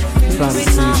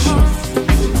transition.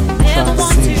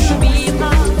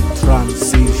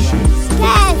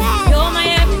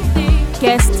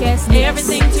 Guest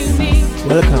everything to me.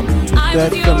 Welcome to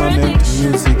That Firmament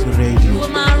Music Radio.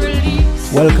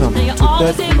 Welcome to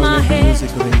That Firmament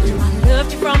Music Radio.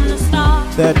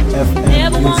 That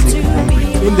FM Music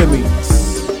Radio. In the mix.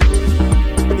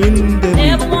 In the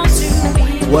mix.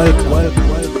 Welcome.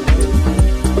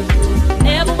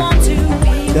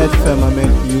 That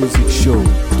Firmament Music Show.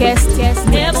 Guest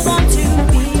never want to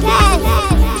be.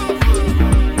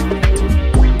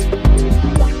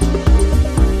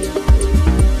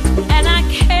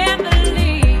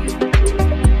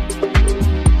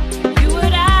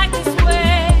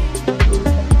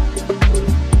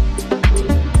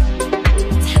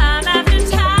 Time after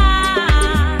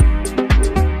time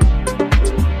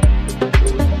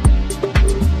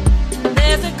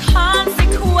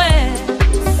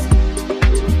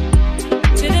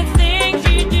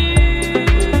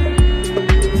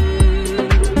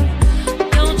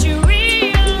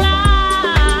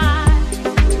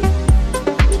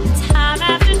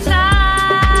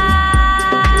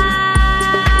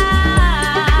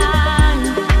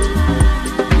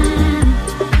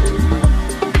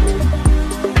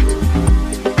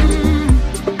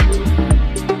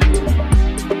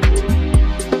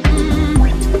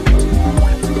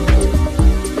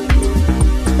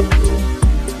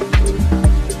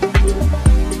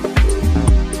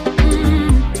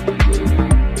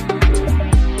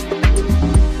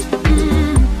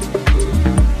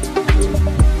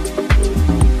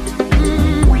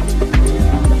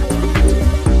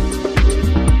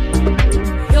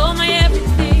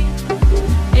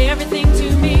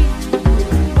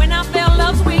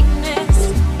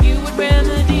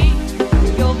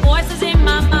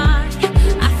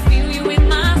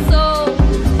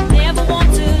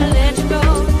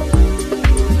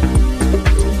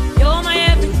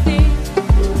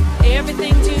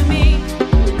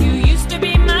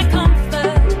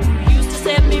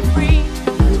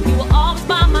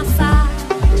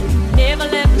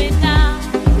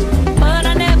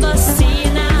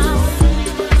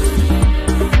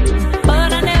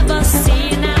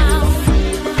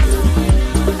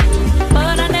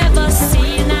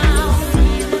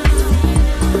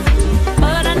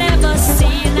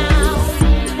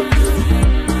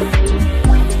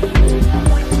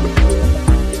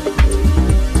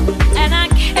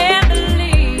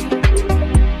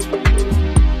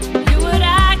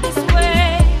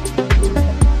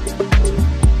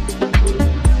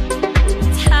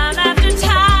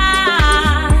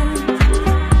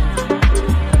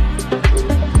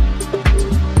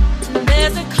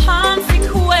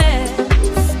consequence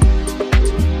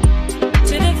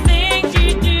to the things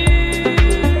you do.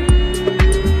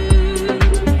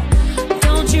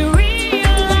 Don't you realize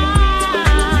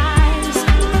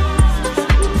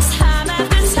time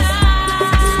after time?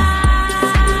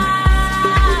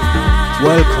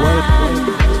 Welcome.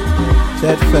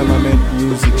 That Firmament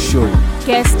Music Show.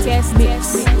 Guest mix.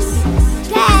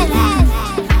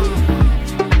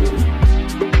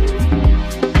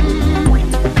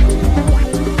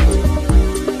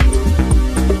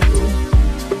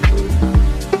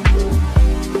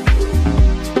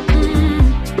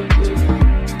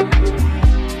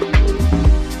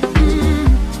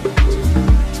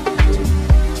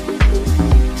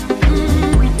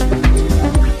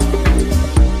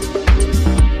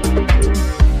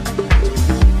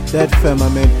 That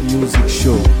Firmament Music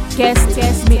Show.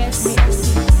 Guest mix.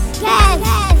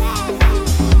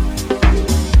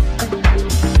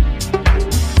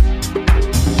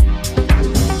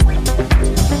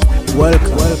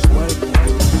 Welcome.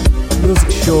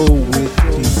 Music show with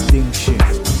distinction.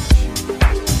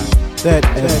 That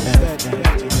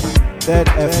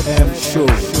FM show.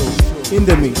 In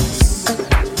the mix.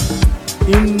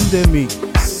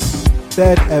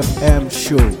 That FM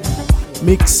show.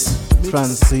 Mix.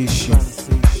 Transition.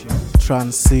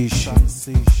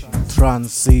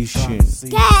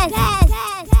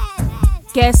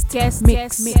 Guest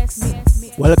mix.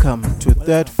 Welcome to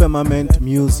Third Firmament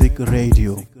Music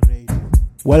Radio.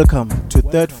 Welcome to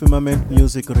Third Firmament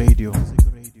Music Radio.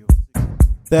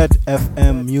 Third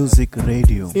FM Music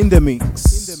Radio. In the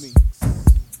mix.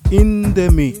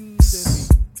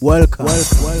 Welcome.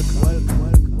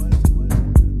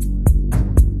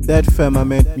 Third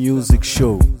Firmament Music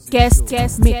Show. Guest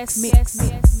mix.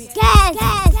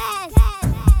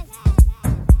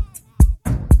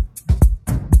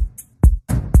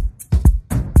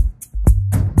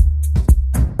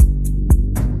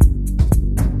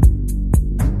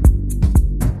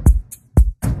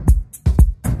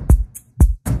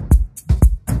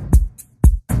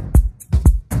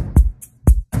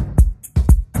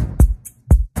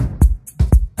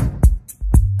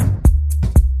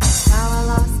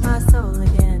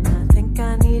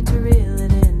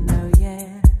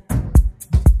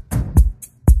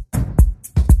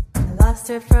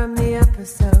 From the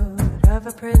episode of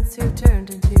a prince who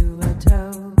turned into a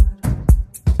toad.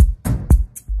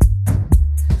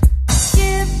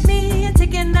 Give me a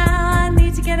ticket now, I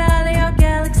need to get out of your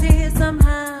galaxy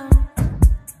somehow.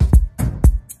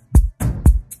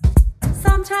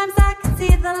 Sometimes I can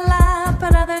see the light,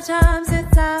 but other times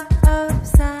it's out of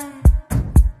sight.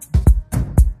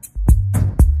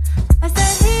 I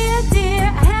said, here dear,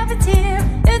 I have a tear,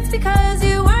 it's because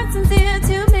you weren't sincere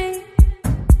to me.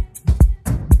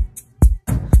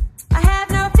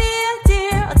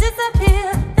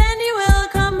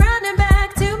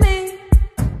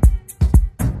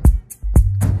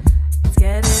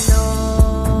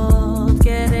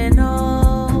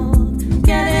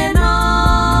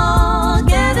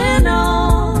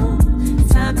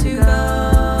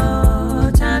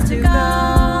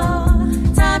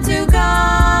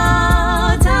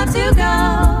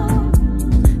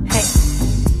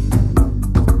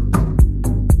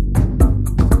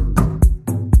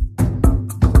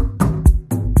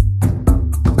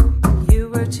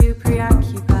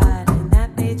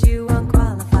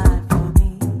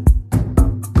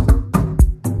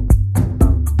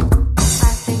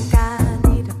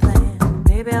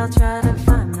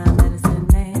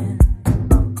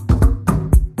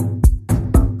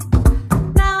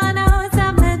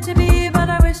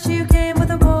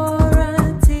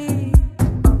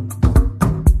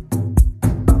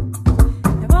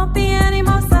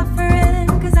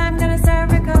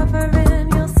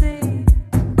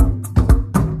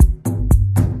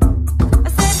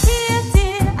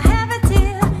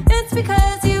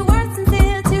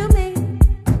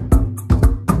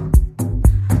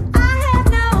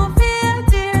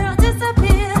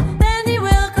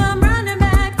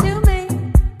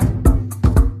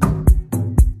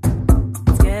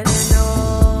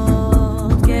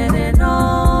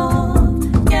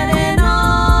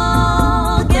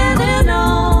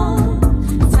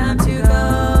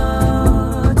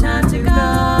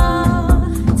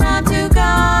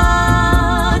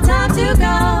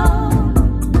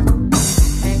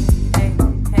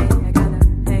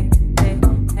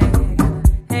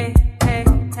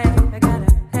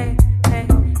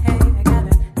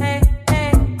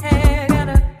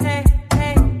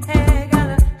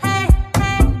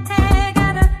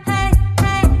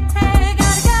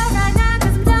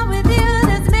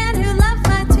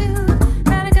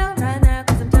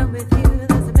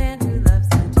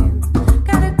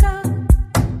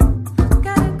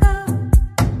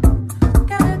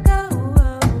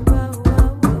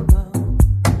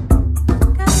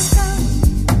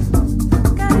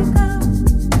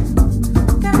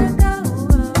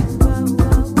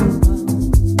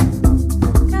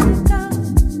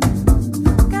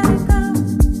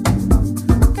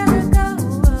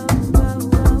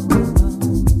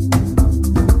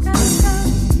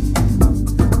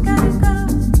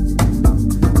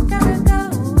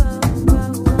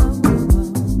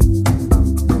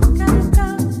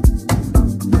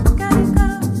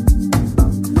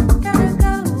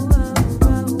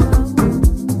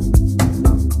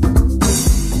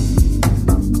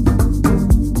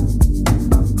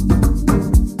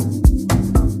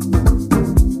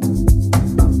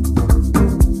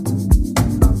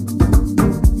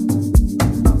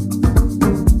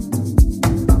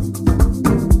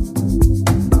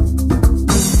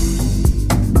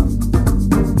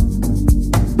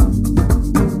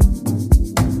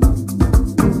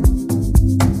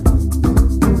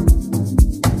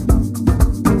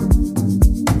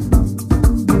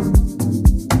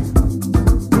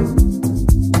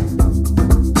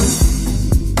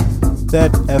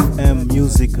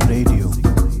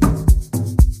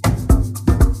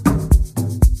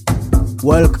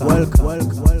 Welcome.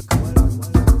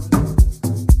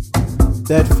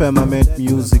 That Firmament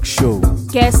Music Show.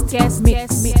 Guest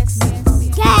mix.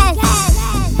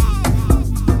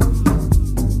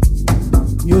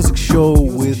 Music show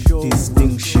with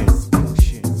distinction.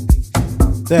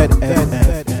 That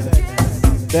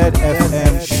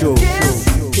FM show.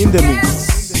 In the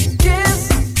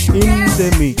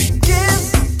mix.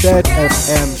 That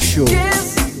FM show.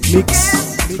 Mix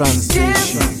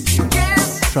transition.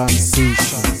 Guest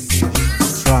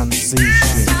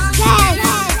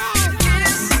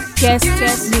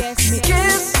mix.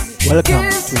 Welcome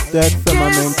to That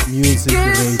Firmament Music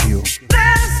Radio.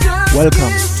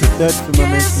 Welcome to That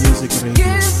Firmament Music Radio.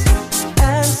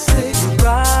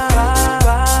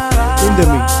 In the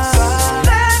mix.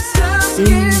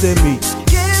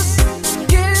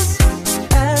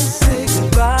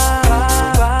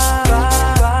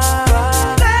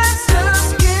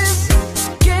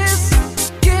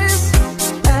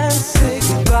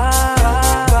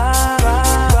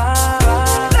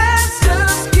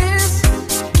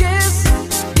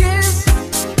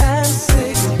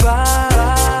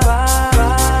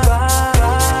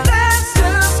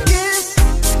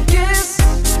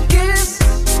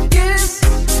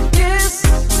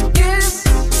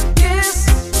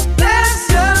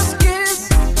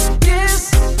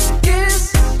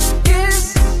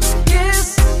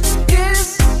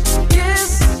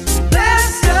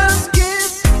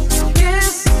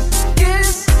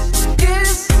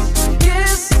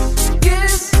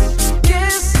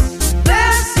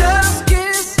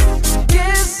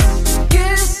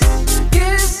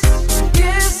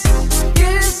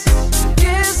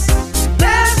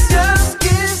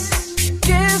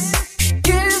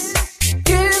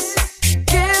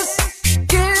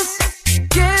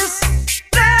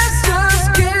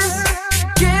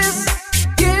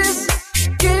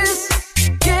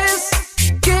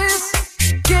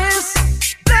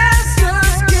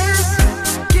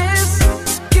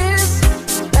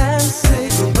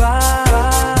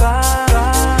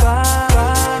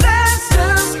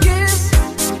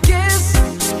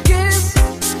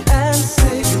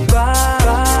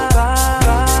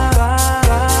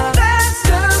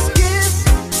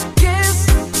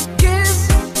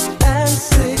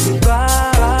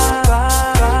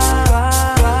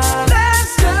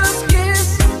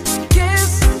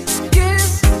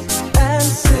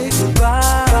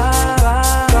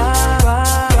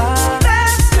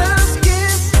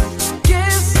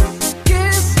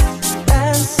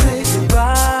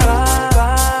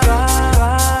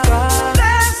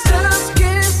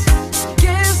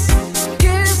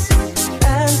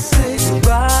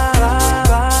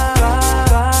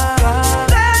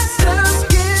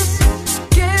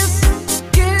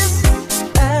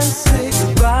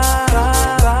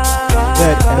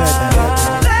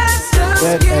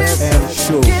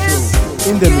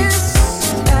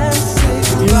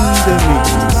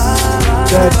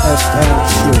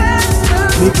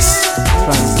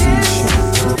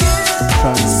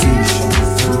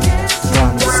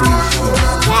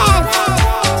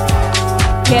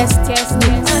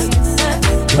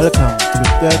 Welcome to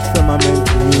That Firmament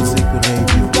Music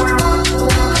Radio.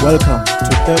 Welcome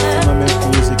to That Firmament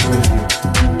Music Radio.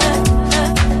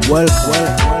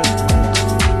 Welcome.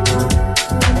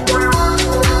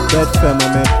 That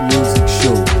Firmament Music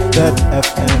Show. That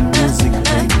FM Music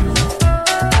Radio.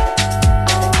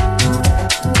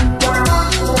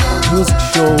 Music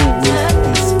show with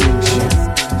distinction.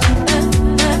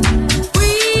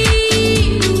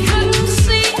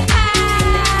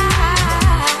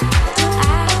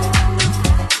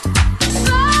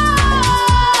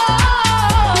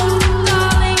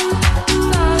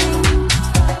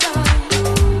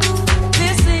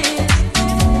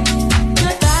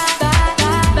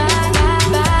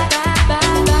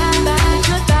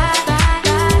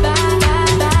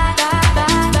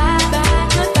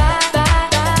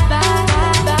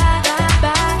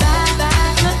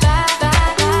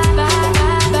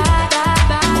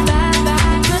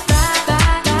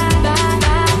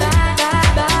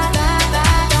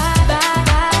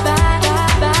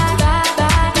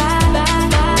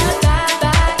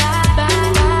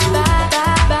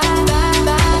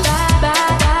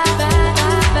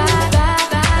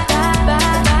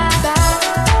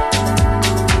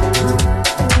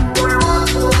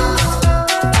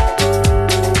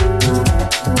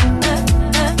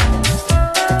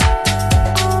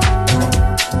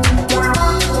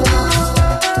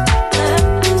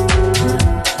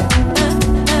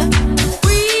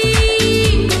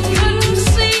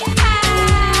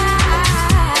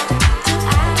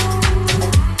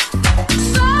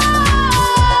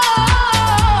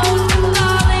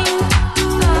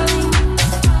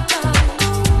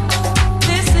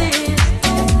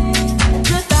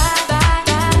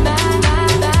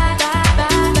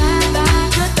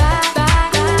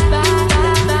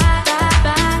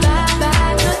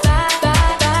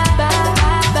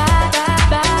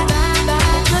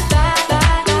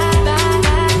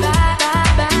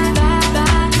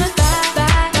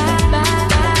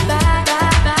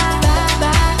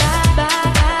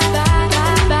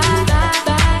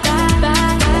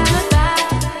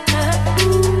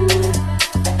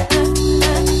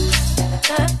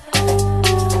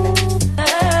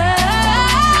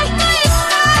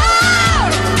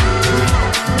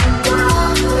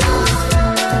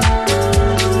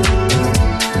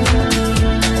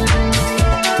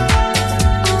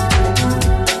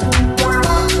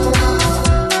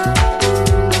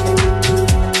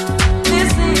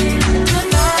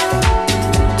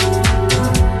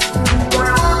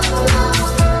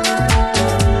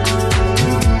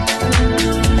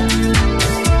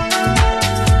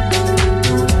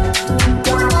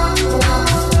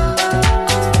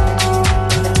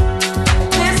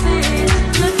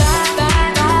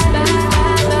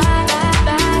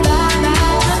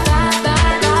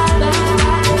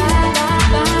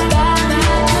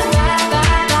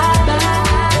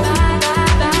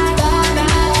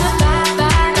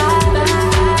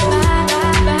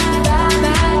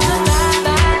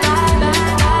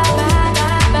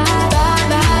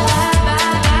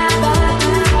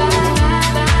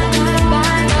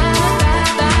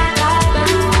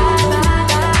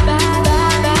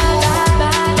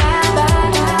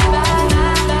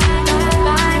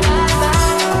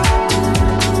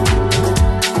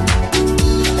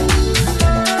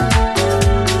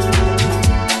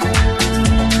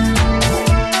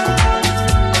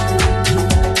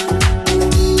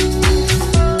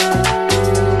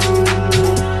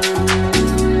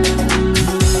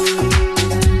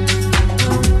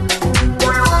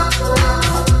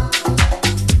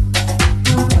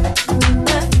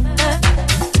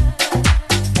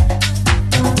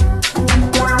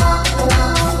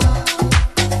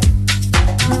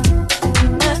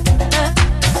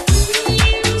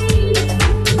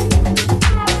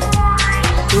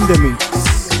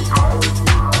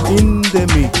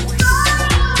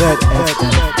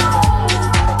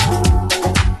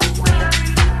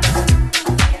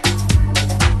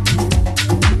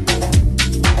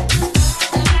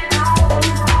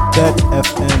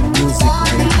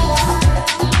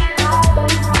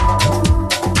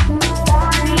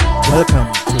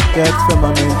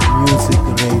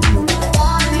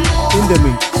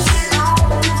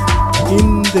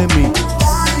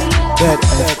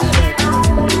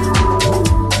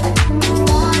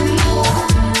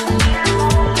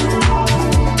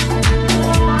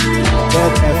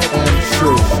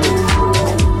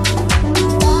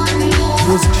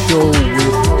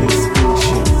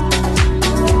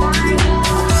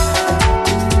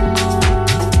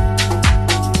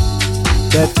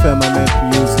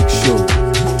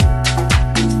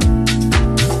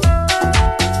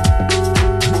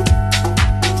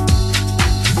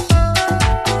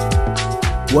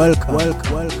 Welcome.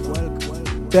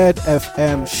 Third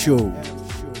FM show.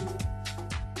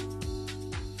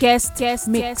 Guest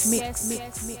mix.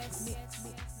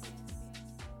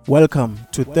 Welcome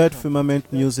to Third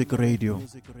Firmament Music Radio.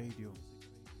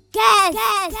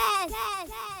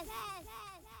 Guest.